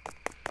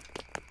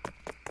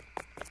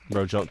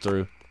 Bro, jump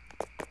through.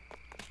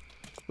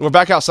 We're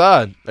back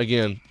outside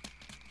again.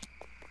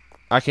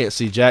 I can't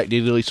see Jack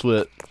Diddley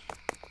Sweat.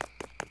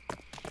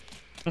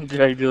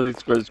 Jack Diddley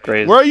Sweat is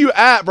crazy. Where are you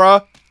at,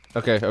 bro?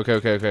 Okay. I'm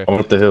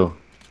up the hill.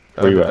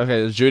 Where you at?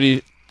 Okay, it's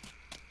Judy.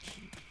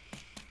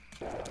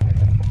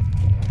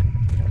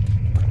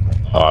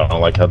 Oh, I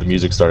don't like how the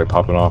music started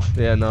popping off.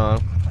 Yeah, no.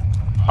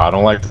 I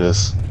don't like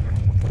this.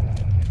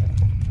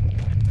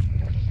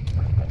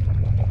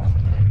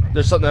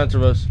 There's something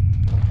after us.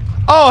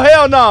 Oh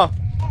hell no!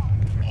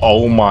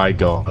 Oh my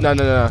god.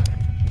 No.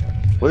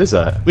 What is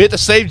that? We have to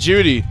save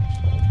Judy.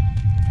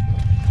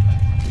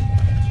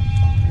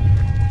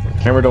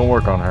 Camera don't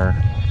work on her.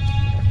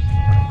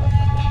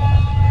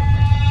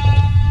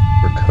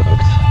 We're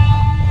cooked.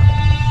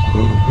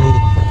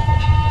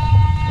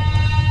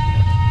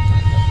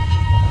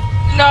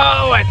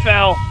 No, I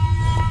fell.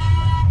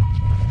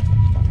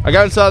 I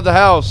got inside the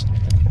house.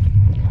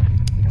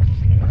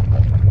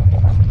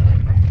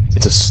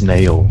 It's a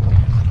snail.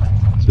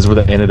 This is where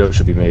the antidote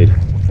should be made.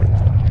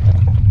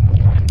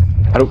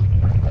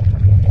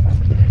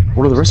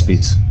 What are the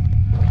recipes?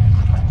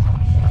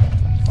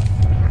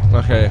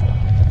 Okay.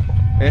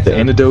 The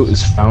antidote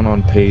is found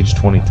on page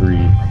 23.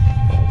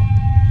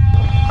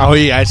 Oh,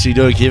 you actually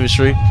doing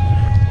chemistry?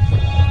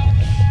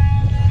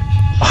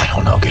 I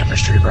don't know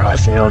chemistry, bro. I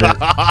failed it.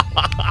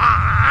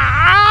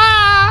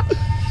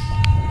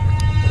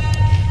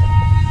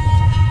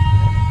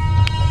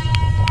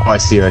 Oh, I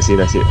see it.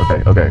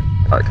 Okay.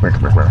 Alright, come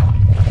here.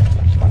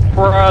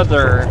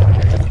 Brother.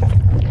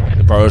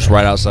 The bro's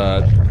right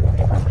outside.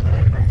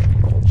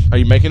 Are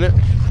you making it?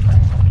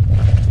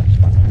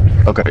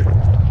 Okay.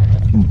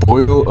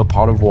 Boil a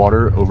pot of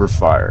water over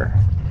fire.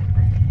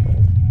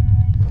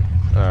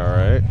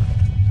 Alright.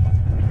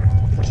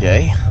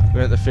 Okay. We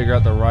have to figure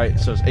out the right.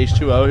 So it's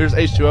H2O. Here's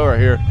H2O right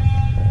here.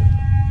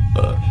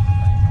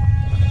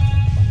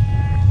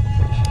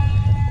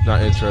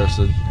 Not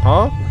interested.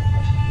 Huh?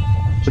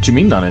 What you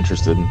mean not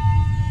interested?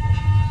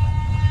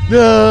 Nah,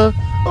 I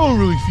don't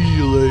really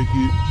feel like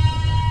it.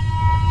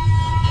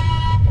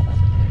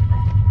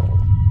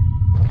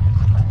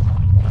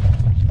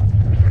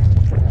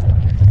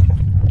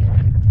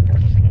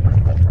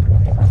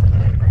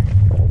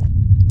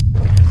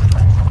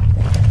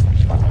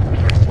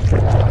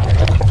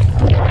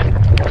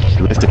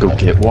 Do we have to go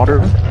get water?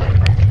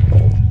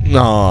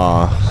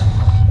 Nah.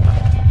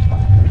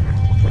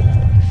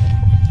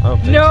 I don't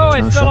think No, so. I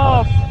No fell shot.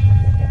 off.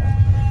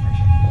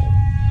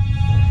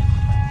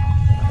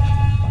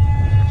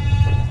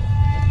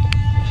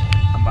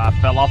 I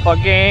fell off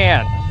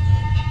again.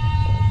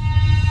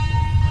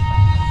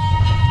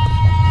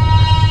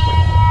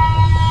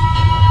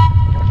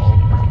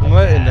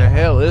 What in the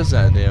hell is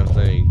that damn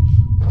thing?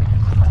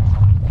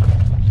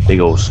 Big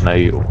old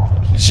snail.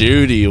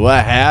 Judy,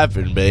 what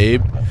happened,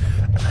 babe?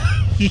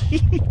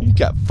 You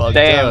got fucked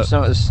Damn, up.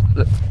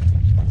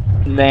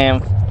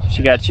 damn,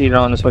 she got cheated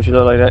on. That's why she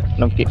looked like that.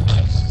 No kidding.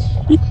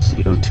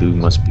 CO2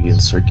 must be in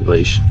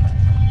circulation.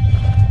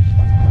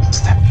 What's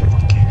that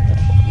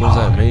fucking? What does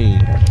that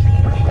mean?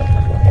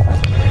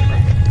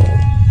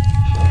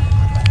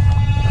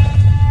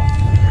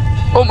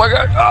 Oh my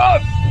god! Oh!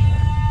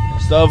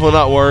 Stuff will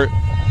not work.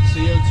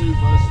 CO2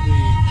 must be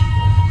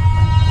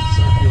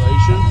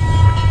circulation.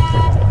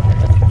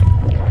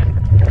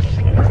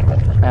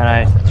 And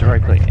I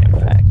directly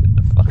impacted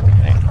the fucking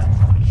thing.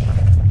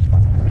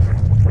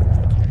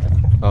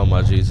 Oh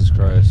my Jesus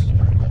Christ.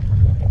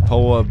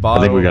 Pull a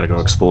bottle. I think we gotta go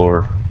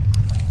explore.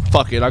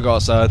 Fuck it, I go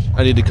outside.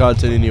 I need the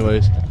content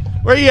anyways.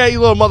 Where you at, you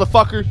little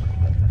motherfucker?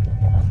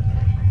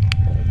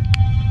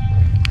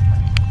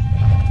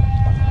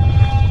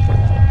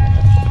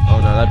 Oh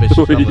no, that bitch is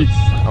coming.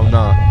 Oh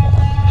no.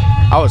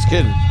 I was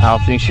kidding. I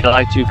don't think she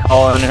liked you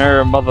calling her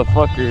a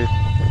motherfucker.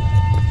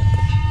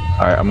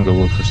 Alright, I'm gonna go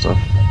look for stuff.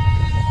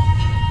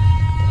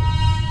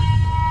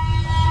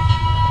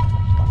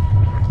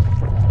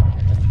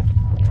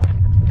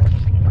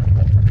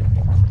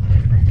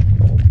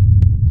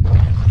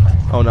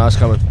 Oh no, it's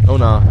coming. Oh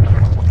no.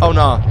 Oh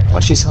no. Why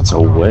she sound so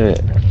wet?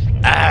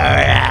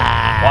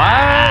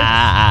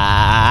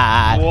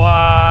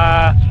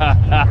 What?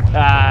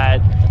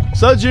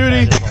 So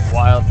Judy. That is a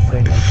wild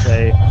thing to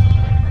say.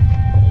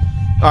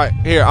 Alright,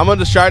 here, I'm gonna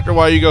distract her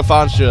while you go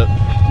find shit.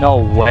 No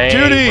way,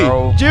 Judy!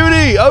 bro.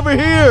 Judy, over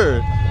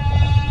here!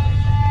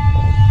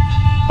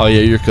 Oh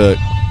yeah, you're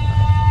cooked.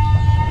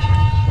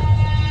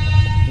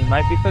 You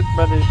might be cooked,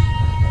 brothers.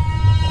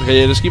 Okay,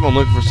 yeah, just keep on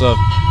looking for stuff.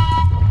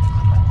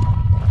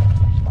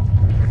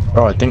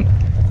 Oh, I think.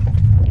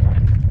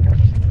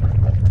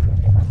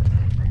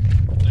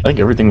 I think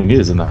everything we need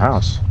is in the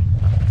house.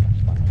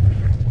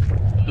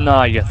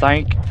 Nah, you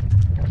think?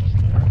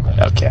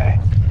 Okay.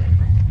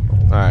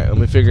 Alright, let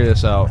me figure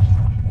this out.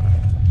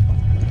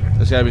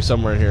 There's gotta be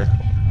somewhere in here.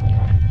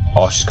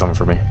 Oh, she's coming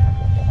for me.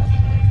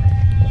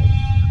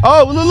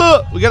 Oh,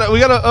 look! We gotta,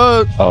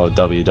 Oh,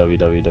 W.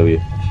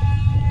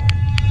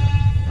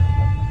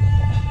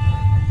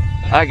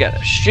 I got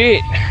a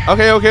shit.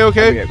 Okay. I'll be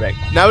right back.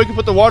 Now we can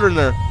put the water in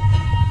there.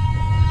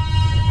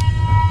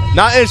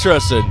 Not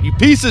interested, you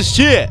piece of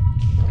shit!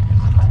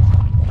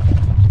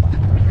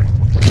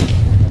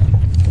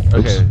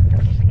 Okay.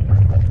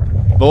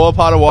 Boil a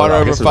pot of water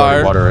over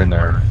fire. Water in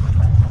there.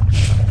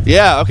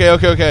 Yeah,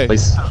 okay.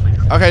 Place.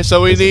 Okay,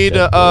 so we need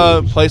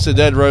to place a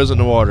dead rose in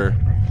the water.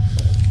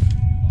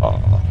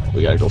 Oh,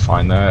 we gotta go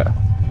find that.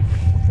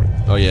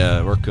 Oh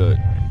yeah, we're good.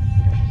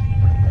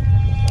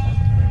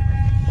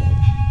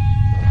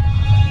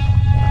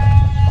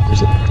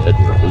 There's a dead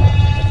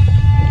rose.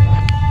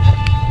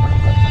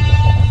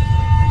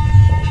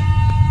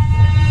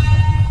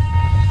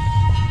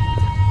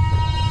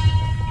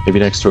 Maybe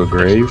next to a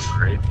grave?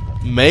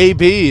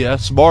 Maybe,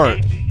 that's smart.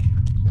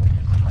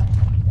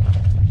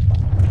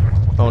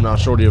 Oh no,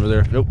 shorty over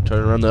there. Nope, turn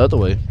around the other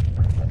way.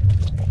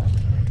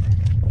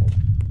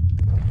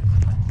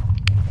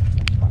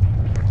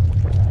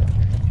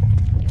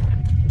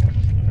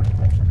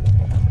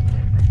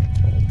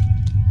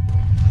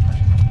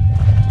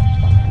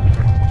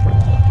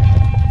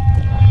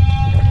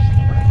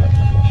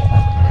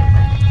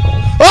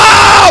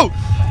 Oh!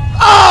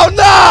 Oh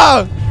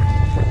no!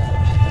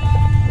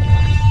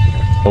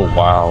 Oh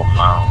wow.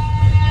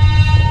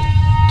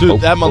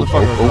 Dude, that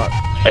motherfucker.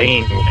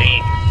 Bang.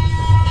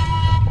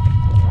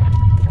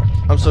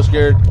 I'm so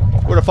scared.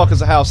 Where the fuck is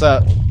the house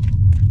at?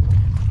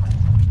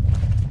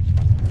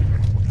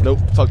 Nope,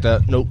 fuck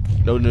that. Nope.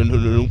 No.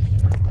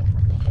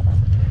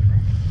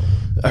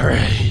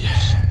 Alright.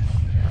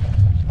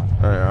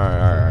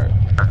 Alright.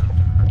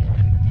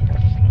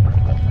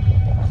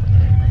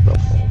 The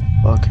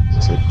fuck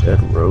is a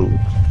dead rose?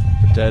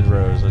 A dead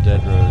rose.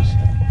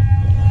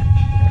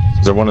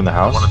 Is there one in the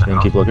house? You can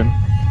keep looking.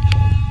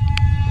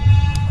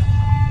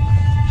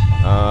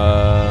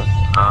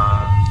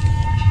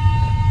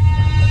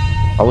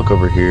 I'll look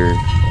over here.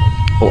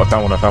 Oh, I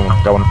found one.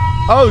 Got one.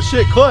 Oh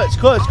shit, clutch.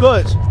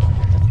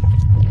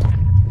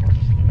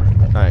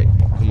 Alright,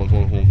 come on.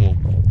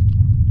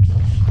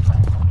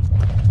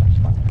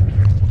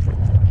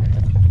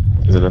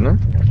 Is it in there?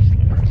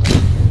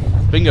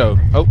 Bingo.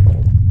 Oh.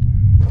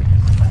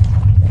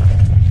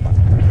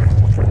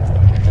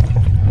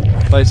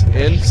 Place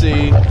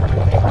NC.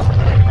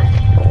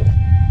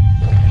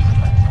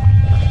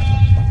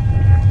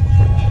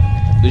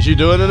 Did you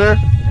do it in there?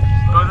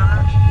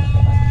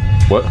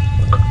 What?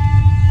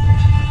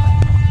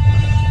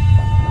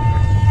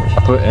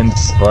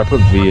 I put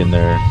V in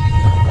there.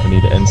 I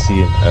need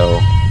NC and L.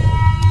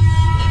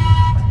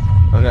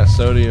 I got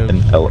sodium.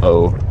 And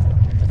LO.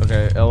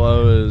 Okay,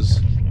 LO is.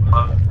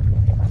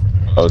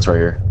 Oh, it's right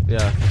here.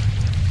 Yeah.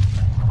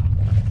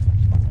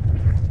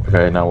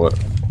 Okay, now what?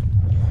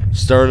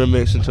 Stir the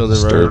mix until they're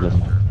Stir ready.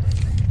 them.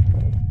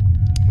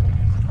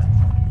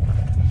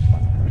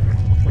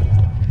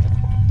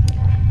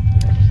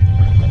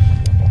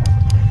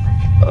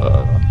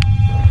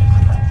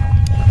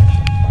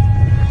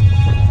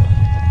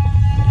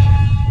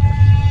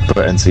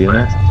 Put NC in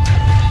there.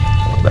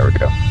 There we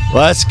go.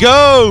 Let's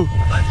go!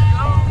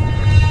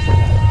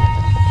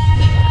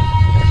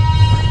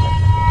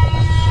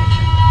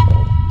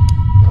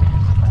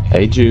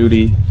 Hey,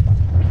 Judy.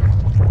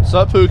 What's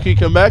up, Pookie?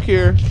 Come back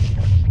here.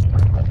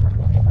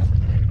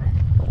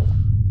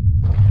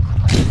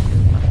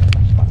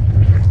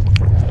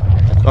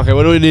 Okay,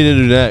 what do we need to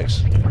do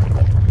next?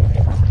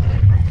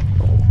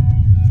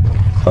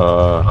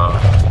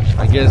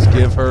 I guess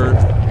give her.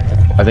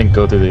 I think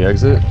go through the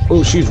exit.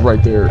 Oh, she's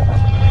right there.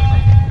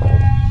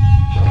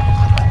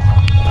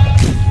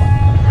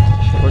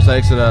 Where's the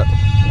exit at?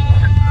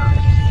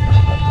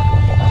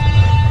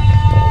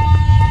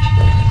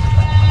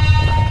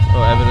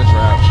 Oh, evidence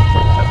route.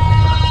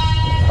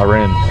 I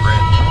ran.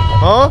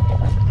 Huh?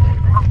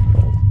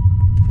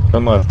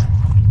 Turn left.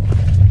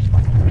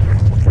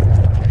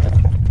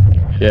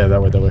 Yeah,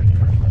 that way.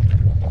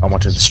 I'm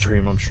watching the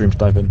stream. I'm stream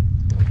sniping.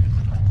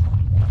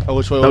 Oh,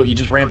 which way? No, you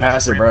just ran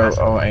past it, bro.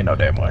 Oh, ain't no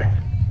damn way.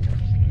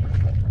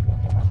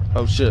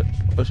 Oh shit.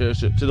 To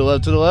the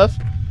left?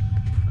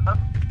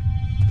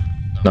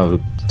 No,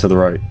 to the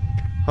right.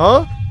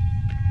 Huh?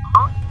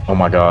 Oh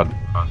my god.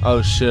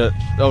 Oh shit.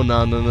 Oh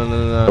no.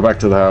 Go back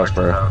to the house,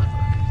 bro.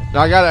 No,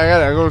 I got it.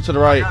 I go to the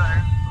right.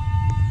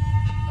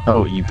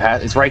 Oh, you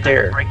passed. It's right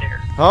there.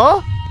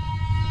 Huh?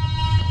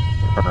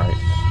 All right.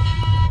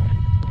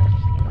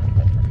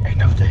 Ain't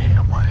no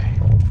damn way.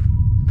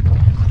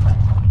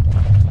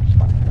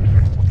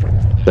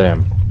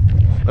 Damn.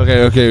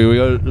 Okay.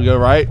 We go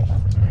right.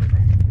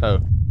 Oh.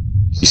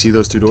 You see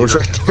those two doors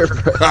right there,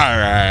 bro?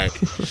 Alright.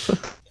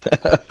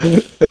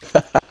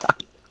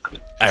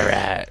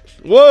 Alright.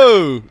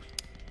 Whoa!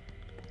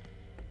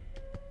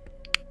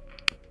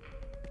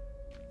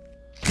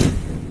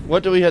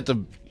 What do we have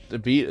to to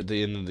beat at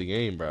the end of the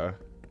game, bro.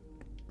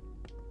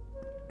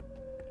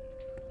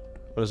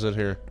 What is it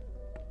here?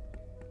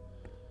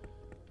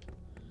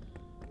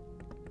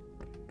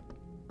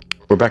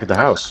 We're back at the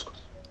house.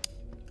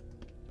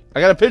 I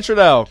got a picture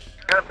now.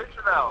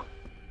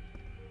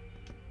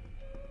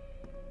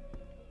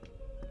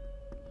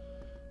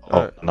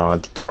 Oh, no,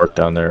 it's dark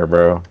down there,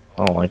 bro.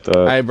 I don't like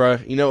that. Hey, bro,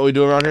 you know what we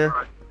do around here?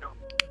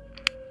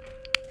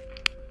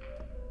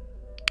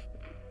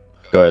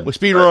 Go ahead. We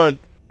speed run.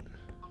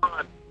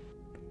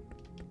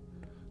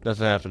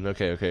 Nothing happened.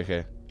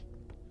 Okay.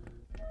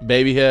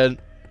 Baby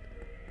head.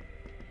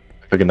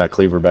 Picking that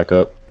cleaver back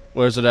up.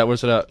 Where's it at?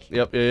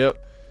 Yep.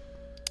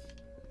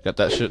 Got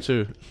that shit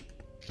too.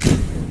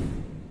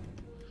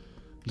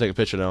 Take a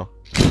picture now.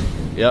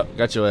 Yep,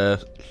 got your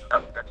ass.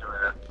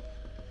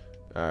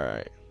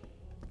 Alright.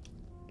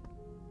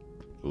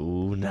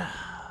 Ooh, nah.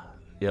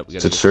 Yep, we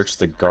got To search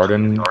the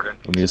garden.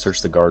 We need to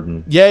search the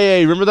garden. Yeah,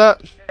 remember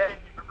that?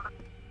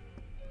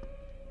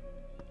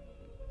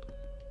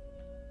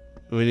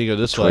 We need to go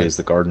this Which way is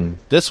the garden?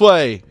 This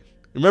way.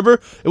 Remember?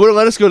 It wouldn't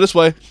let us go this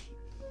way.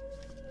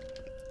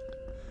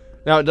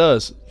 Now it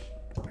does.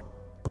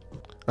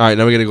 Alright,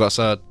 now we gotta go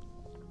outside.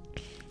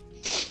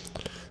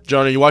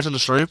 John, are you watching the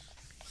stream?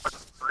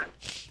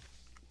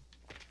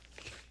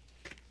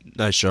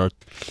 Nice shot.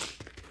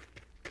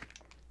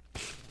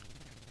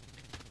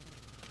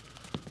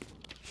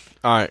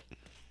 Alright.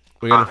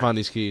 We gotta find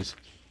these keys.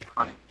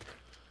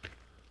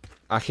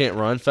 I can't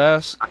run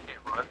fast.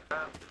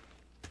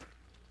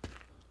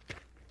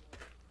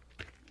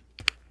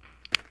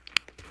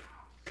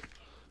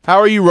 How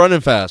are you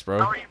running fast,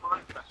 bro?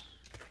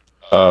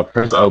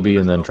 Press OB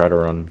and then try to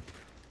run.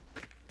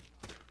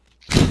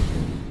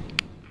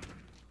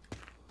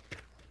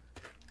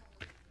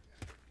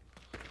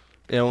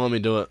 Yeah, won't let me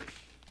do it.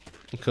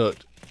 I'm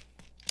cooked.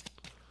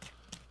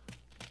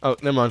 Oh,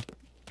 never mind.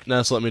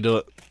 Now it's let me do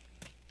it.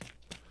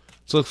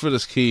 Let's look for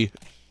this key.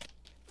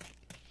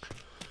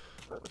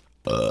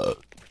 I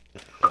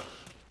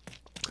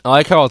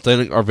like how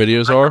authentic our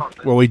videos are,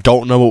 where we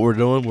don't know what we're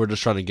doing. We're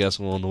just trying to guess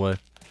along the way.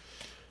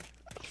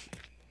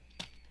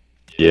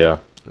 Yeah.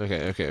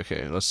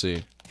 Okay. Let's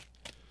see.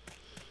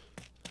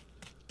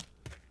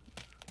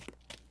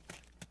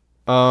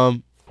 I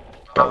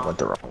went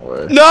the wrong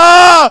way.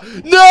 No!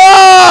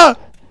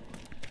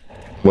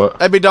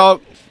 What? Hey, big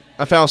dog.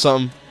 I found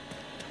something.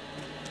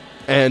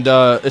 And,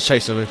 it's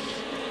chasing me.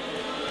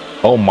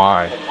 Oh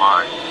my.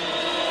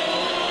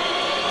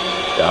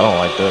 Yeah, I don't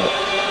like that.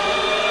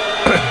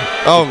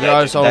 Oh,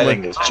 God, it's on That me.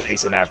 thing is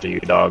chasing after you,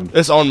 dog.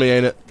 It's on me,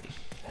 ain't it?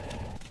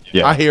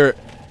 Yeah. I hear it.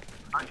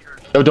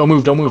 No, don't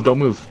move. Don't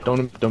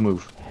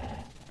move.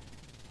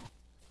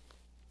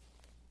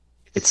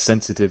 It's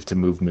sensitive to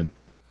movement.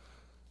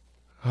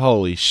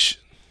 Holy sh...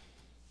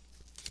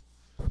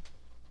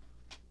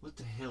 What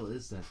the hell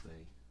is that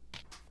thing?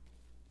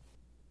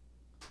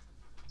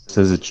 It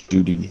says it's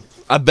Judy.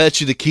 I bet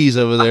you the key's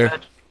over there.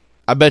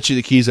 I bet you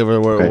the key's over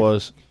where Okay. it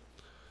was.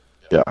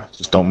 Yeah,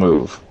 just don't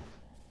move.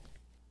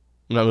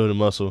 I'm not moving a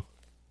muscle.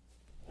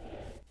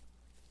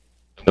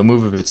 Don't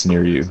move if it's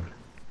near you.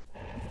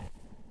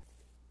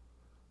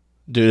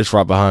 Dude, it's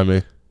right behind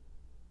me.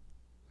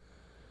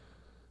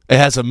 It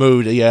hasn't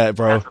moved yet,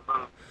 bro.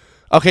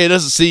 Okay, it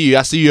doesn't see you.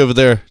 I see you over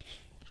there.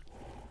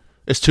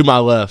 It's to my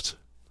left.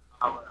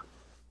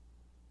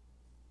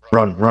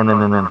 Run.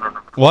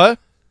 What?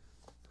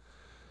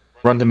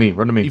 Run to me.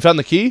 You found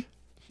the key?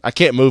 I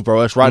can't move,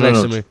 bro. It's right No,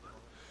 next no. to me.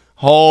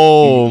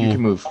 Oh. You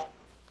can move.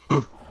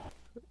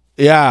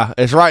 Yeah,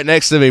 it's right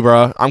next to me,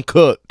 bro. I'm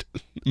cooked.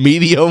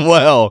 Medium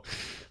well.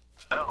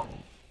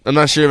 I'm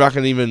not sure if I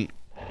can even...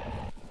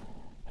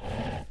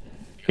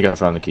 You gotta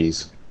find the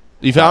keys.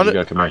 You found You it?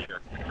 gotta come here.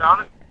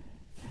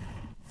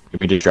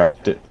 Let me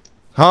distract it.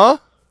 Huh?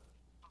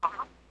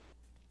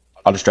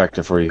 I'll distract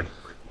it for you.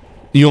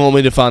 You want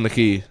me to find the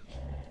key?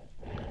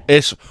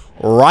 It's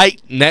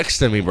right next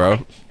to me,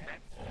 bro.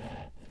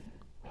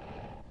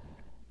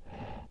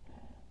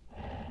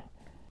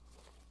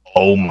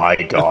 Oh my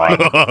god.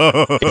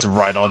 It's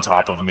right on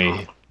top of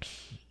me.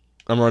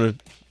 I'm running.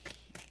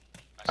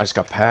 I just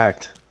got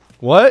packed.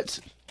 What?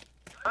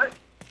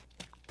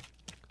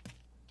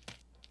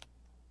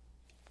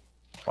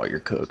 Oh, you're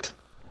cooked.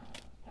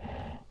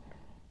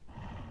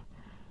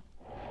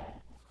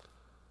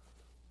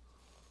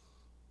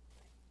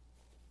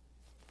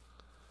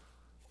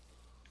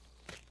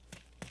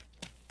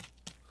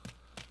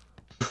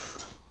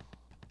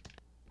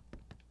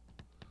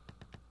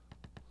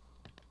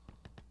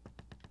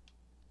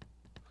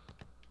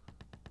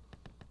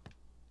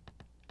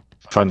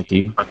 Find the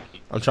key.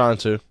 I'm trying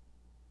to.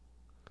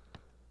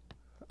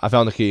 I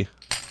found the key.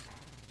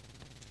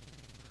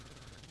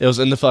 It was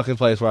in the fucking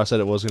place where I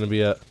said it was going to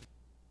be at.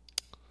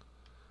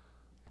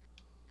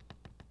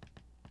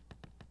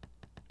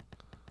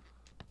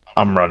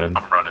 I'm running.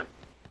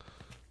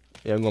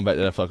 Yeah, I'm going back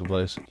to that fucking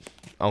place.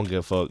 I don't give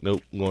a fuck.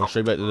 Nope. I'm going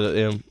straight back to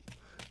the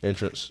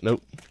entrance.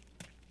 Nope.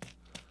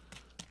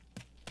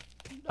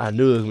 I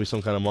knew there was going to be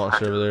some kind of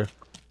monster over there.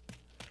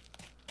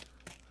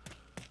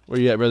 Where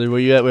you at,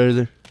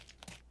 brother?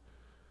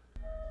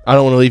 I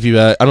don't want to leave you.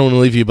 I don't want to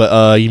leave you,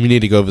 but you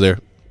need to go over there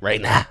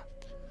right now.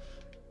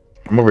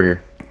 I'm over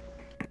here.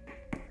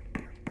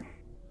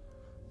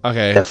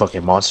 Okay. That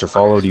fucking monster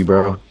followed you,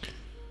 bro.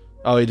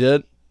 Oh, he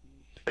did.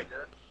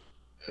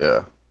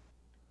 Yeah.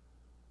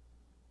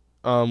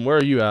 Where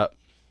are you at?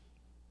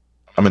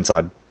 I'm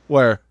inside.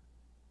 Where?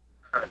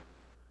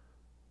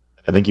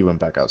 I think you went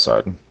back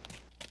outside.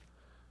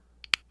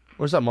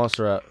 Where's that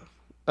monster at?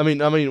 I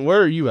mean,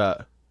 where are you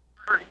at?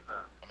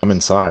 I'm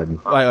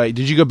inside. Wait.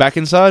 Did you go back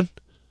inside?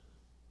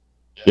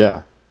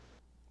 Yeah.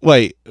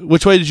 Wait.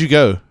 Which way did you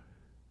go?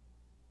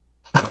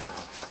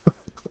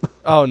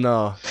 Oh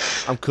no,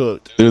 I'm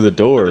cooked. Through the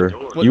door.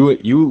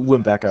 What? You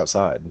went back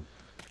outside.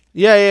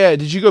 Yeah.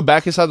 Did you go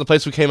back inside the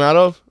place we came out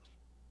of?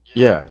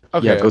 Yeah.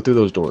 Okay. Yeah, go through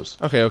those doors.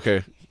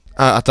 Okay.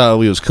 I thought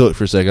we was cooked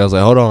for a second. I was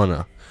like, hold on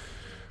now.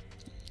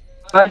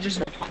 I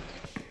just.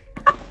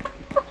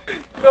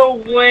 No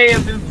way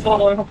I've been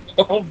falling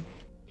off.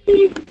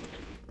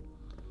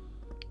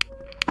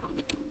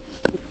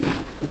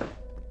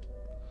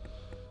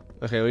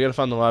 Okay, we gotta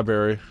find the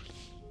library.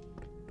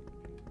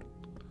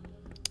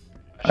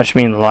 I just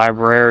mean the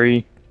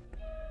library.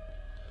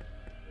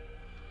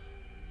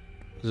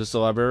 Is this the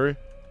library?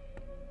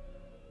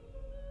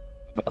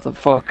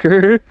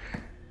 Motherfucker.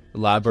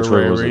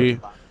 Library.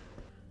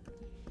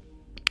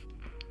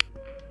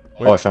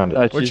 Oh, I found it.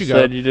 Thought Where'd you you go?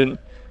 said you didn't.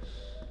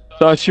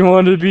 Thought you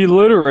wanted to be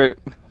literate,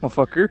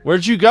 motherfucker.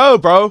 Where'd you go,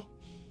 bro?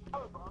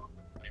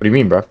 What do you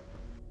mean, bro?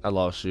 I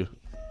lost you.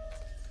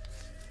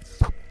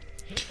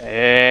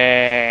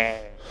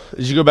 Hey.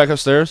 Did you go back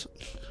upstairs?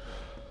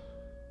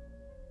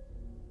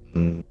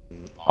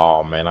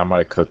 Oh, man, I might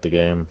have cooked the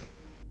game.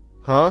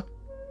 Huh?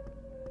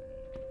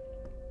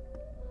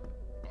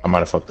 I might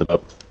have fucked it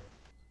up.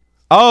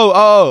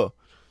 Oh.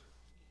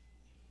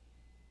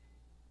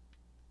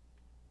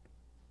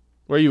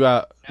 Where you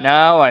at?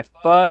 No, I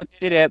fucked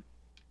it up.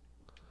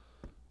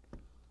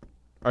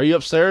 Are you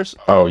upstairs?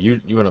 Oh, you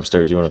went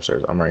upstairs. You went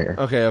upstairs. I'm right here.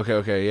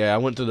 Okay. Yeah, I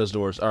went through those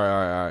doors. All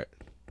right.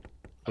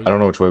 I don't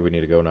know which way we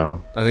need to go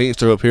now. I think it's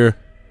through up here.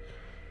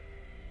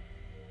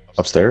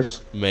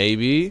 Upstairs?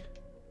 Maybe.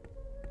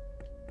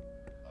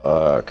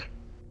 Fuck.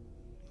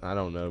 I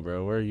don't know,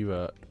 bro. Where are you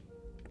at?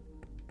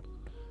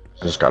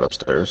 I just got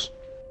upstairs.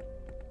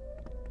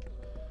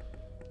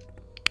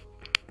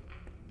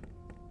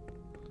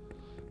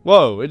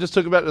 Whoa! It just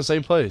took it back to the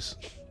same place.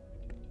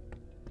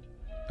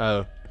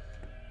 Oh.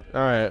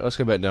 Alright, let's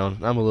go back down.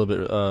 I'm a little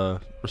bit,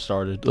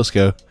 restarted. Let's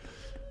go.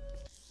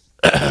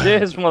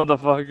 This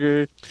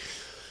motherfucker.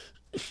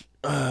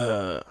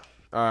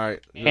 Alright.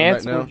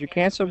 Cancel. You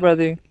cancel,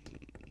 brother.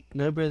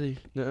 No, brother.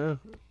 No.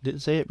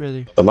 Didn't say it,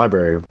 brother. The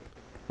library.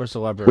 Where's the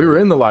library? We were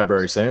in the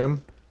library,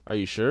 Sam. Are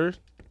you sure?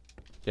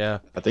 Yeah,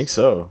 I think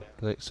so.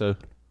 I think so.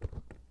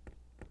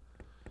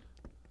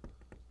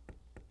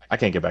 I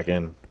can't get back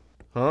in.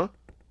 Huh?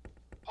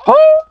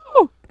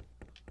 Oh!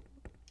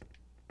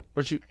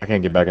 Where'd you... I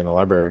can't get back in the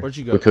library. Where'd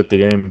you go? We cooked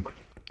the game.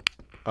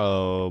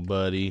 Oh,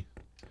 buddy.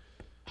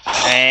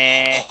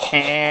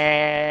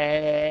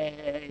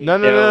 No.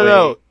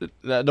 No.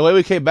 The way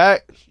we came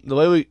back,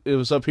 it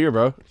was up here,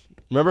 bro.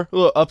 Remember?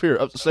 Look, up here,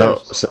 up the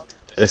stairs. No,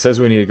 it says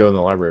we need to go in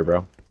the library,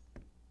 bro.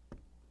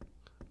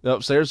 The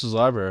upstairs is the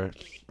library.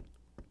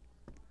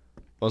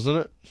 Wasn't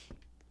it?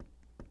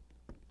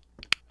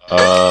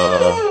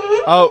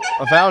 Oh,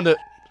 I found it.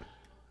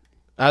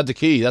 I had the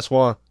key, that's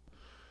why.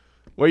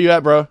 Where you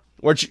at, bro?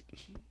 Where'd you...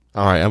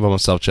 Alright, I'm by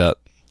myself, chat.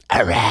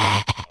 Alright.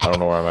 I don't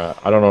know where I'm at.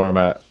 I don't know where I'm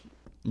at.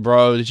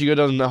 Bro, did you go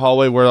down the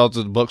hallway where all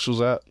the books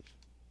was at?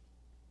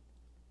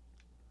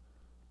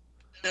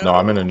 No,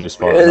 I'm in a new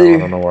spot now. I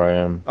don't know where I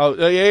am. Oh,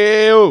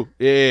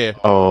 yeah.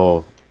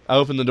 Oh, I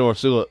opened the door,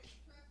 see, look.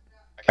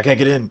 I can't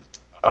get in.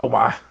 Oh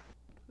my.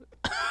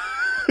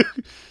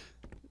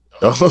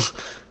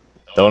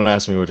 Don't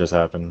ask me what just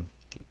happened.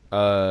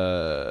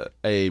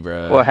 Hey,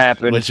 bro. What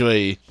happened? Which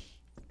way?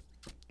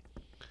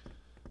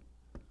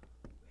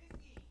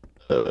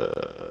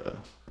 I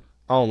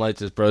don't like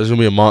this, bro. There's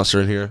gonna be a monster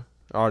in here.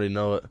 I already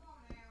know it.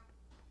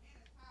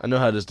 I know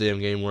how this damn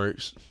game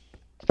works.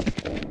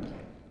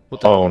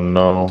 Oh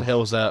no. What the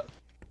hell was that?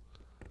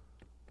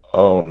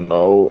 Oh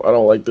no. I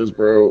don't like this,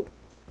 bro.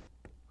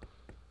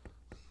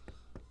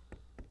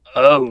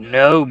 Oh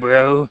no,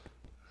 bro.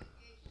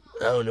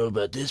 I don't know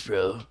about this,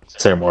 bro.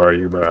 Sam, where are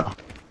you, bro?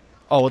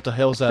 Oh, what the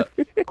hell is that?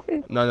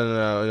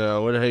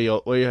 No. Where the hell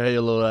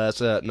your little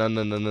ass at?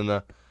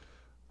 No.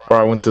 Bro,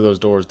 I went through those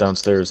doors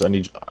downstairs.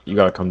 You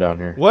gotta come down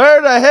here.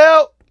 Where the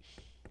hell?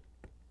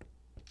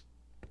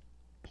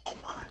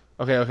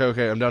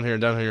 Okay. I'm down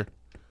here.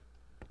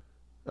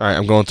 Alright,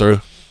 I'm going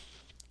through.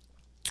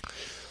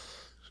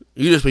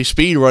 You just be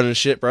speed running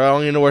shit, bro. I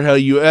don't even know where the hell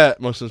you at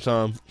most of the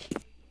time.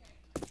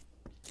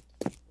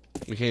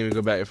 We can't even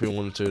go back if we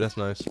wanted to. That's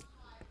nice.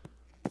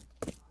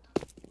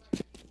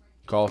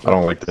 Coffee. I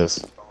don't like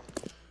this.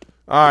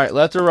 Alright,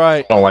 left or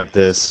right? I don't like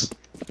this.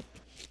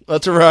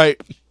 Left or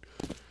right?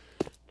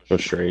 Go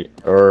straight.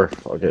 Or,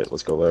 okay,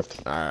 let's go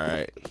left.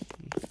 Alright.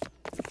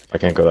 I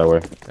can't go that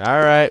way.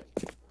 Alright.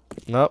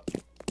 Nope.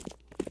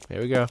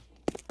 Here we go.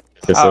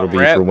 Guess that'll be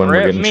for when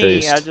we're getting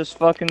chased. I just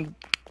fucking.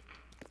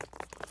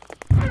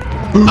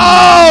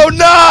 Oh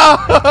no!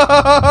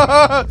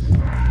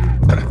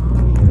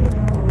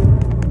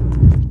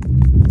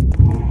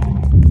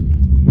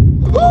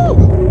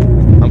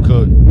 I'm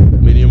cooked.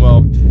 Medium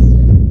well.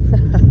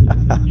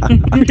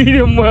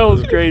 Medium well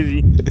is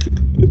crazy.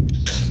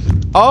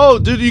 Oh,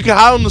 dude, you can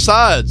hide on the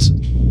sides.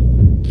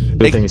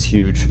 That thing is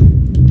huge.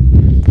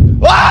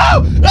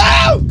 Whoa!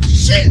 Oh!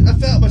 Shit! I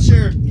felt my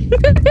chair.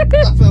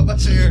 I felt my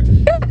chair.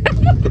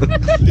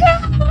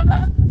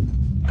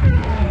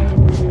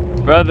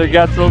 Brother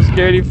got so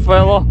scared he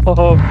fell off.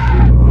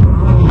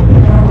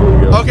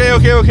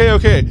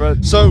 Okay.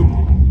 So,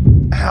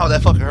 ow,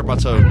 that fucking hurt my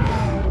toe.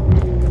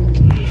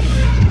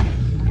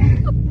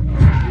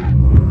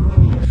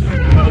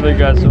 Brother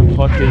got so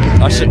fucking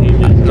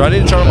scared. Do I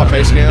need to turn on my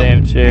face cam?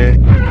 Damn chair.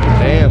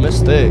 Damn,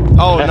 it's thick.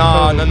 Oh, no.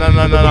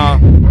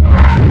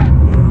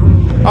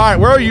 Alright,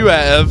 where are you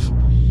at, Ev?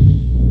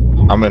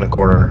 I'm in a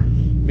corner.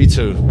 Me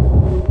too.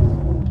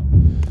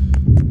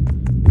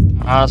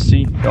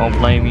 Honestly, don't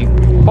blame me.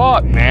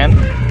 Fuck, man.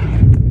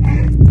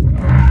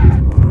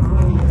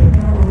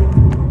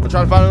 I'm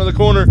trying to find another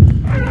corner.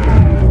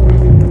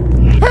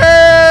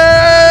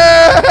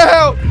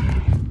 Help!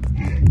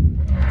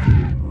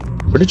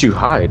 Where did you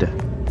hide? I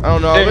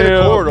don't know. I'm in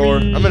a corridor.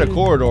 I'm in a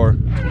corridor.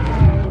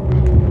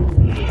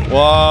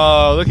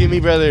 Whoa, look at me,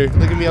 brother.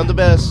 Look at me. I'm the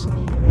best.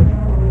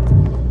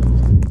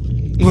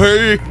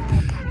 Where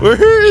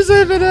is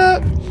Evan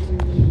at?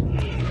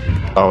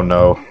 Oh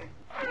no.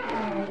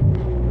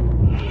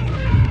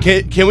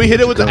 Can we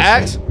hit it with the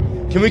axe?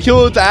 Can we kill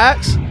it with the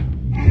axe?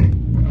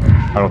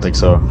 I don't think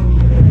so.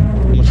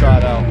 I'm gonna try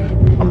it out.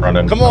 I'm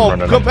running. Come on, I'm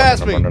running, come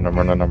past me. I'm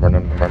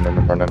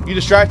running. You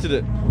distracted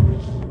it.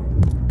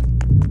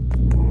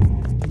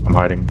 I'm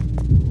hiding.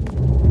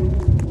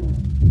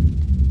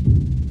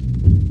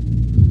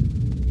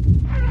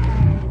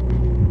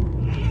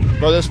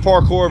 Bro, there's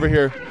parkour over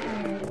here.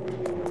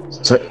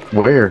 So,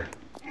 where?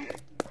 I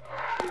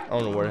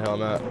don't know where the hell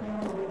I'm at.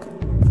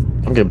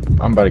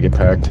 I'm about to get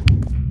packed.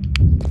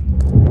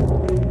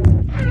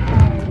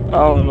 I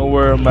don't know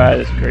where I'm at.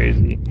 It's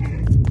crazy.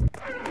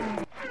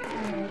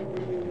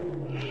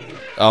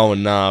 Oh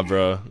nah,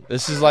 bro.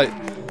 This is like,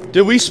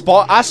 dude,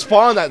 I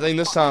spawned that thing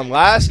this time.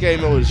 Last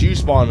game it was you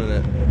spawning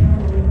it.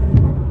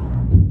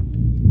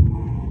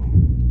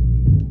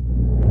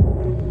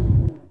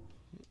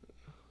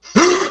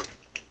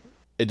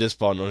 It just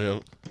spawned on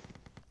him.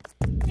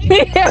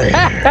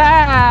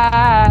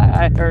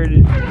 I heard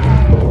it.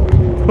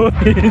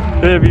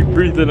 Heavy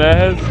breathing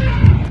ass.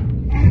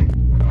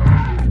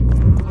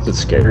 It's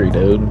scary,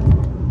 dude.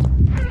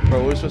 Bro, what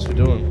are we supposed to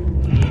be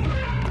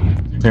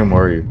doing? Tim,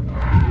 where are you?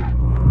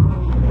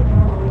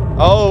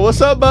 Oh, what's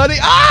up, buddy?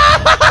 Ah!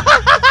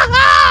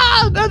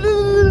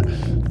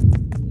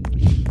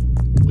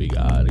 We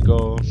gotta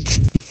go.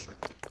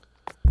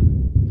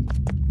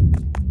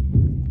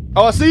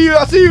 Oh, I see you!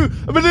 I've been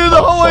in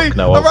the hallway!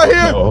 No, I'm right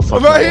here! No,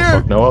 I'm right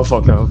here! Oh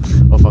fuck no!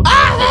 Oh fuck no!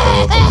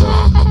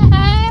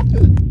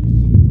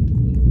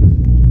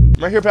 I'm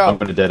right here, pal. I'm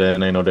gonna dead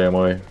end, ain't no damn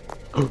way.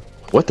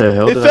 What the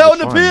hell? It fell in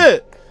the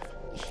pit!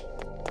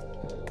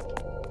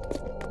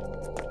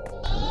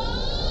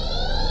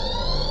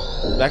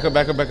 Back up.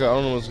 I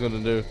don't know what it's gonna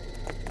do.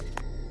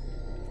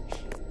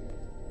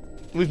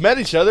 We've met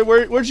each other.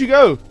 Where'd you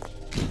go?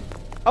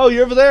 Oh,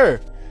 you're over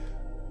there.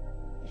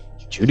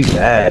 Judy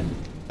bad.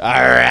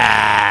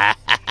 Alright.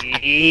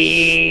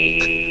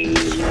 Yeah,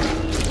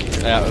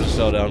 it just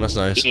fell down. That's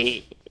nice.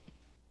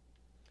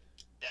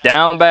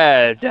 Down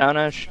bad. Down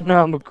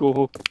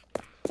astronomical.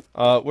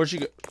 Where'd you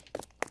go?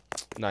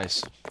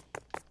 Nice.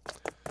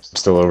 I'm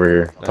still over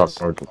here Nice.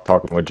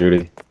 talking with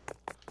Judy.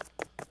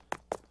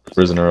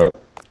 Risen her up.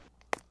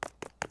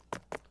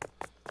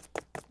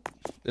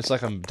 It's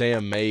like a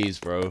damn maze,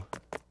 bro.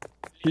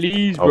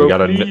 Please, Oh, we bro,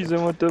 gotta please. I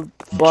want to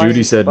fly.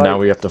 Judy said now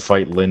we have to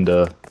fight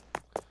Linda.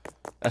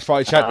 That's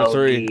probably chapter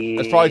 3.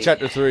 That's probably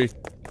chapter 3. Is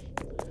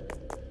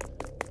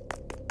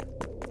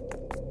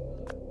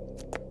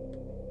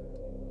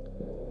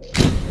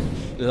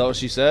that what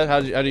she said? How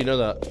do you know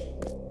that?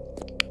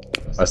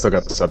 I still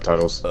got the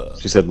subtitles.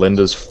 She said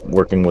Linda's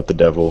working with the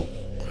devil.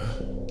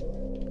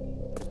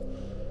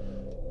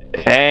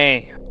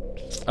 Hey.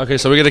 Okay,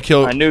 so we gotta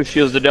kill. I knew she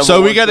was the devil.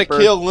 So we gotta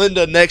kill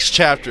Linda next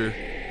chapter.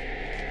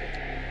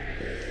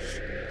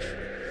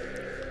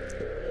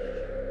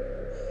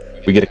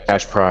 We get a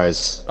cash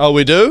prize. Oh,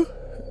 we do?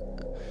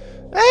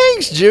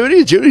 Thanks,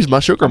 Judy. Judy's my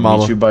sugar I'll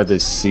mama. meet you by the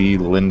sea.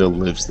 Linda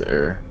lives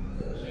there.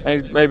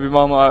 Hey, baby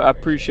mama, I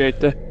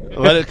appreciate that.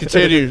 Let it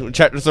continue.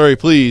 Chapter 3,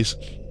 please.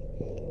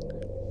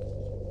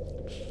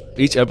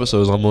 Each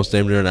episode is almost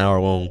damn near an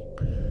hour long.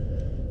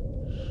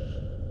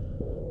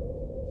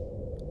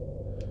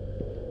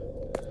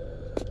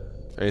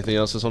 Anything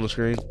else that's on the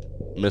screen?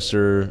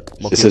 Mr.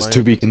 Monkey It says Man?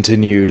 to be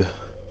continued.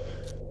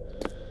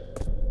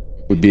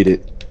 We beat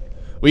it.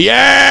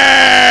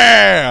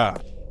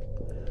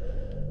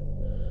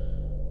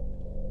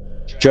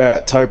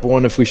 Chat, type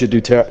 1 if we should do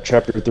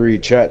chapter 3.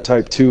 Chat,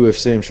 type 2 if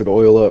Sam should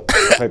oil up.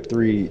 Type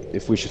 3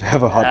 if we should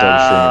have a hot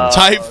dog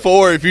stream. Type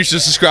 4 if you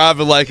should subscribe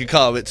and like and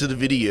comment to the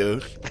video.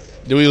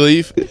 Do we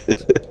leave?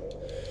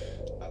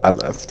 I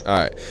left.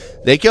 Alright.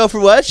 Thank y'all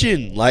for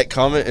watching. Like,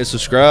 comment, and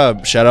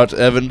subscribe. Shout out to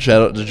Evan.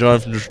 Shout out to John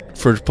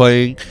for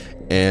playing.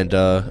 And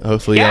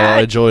hopefully y'all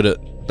enjoyed it.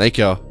 Thank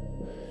y'all.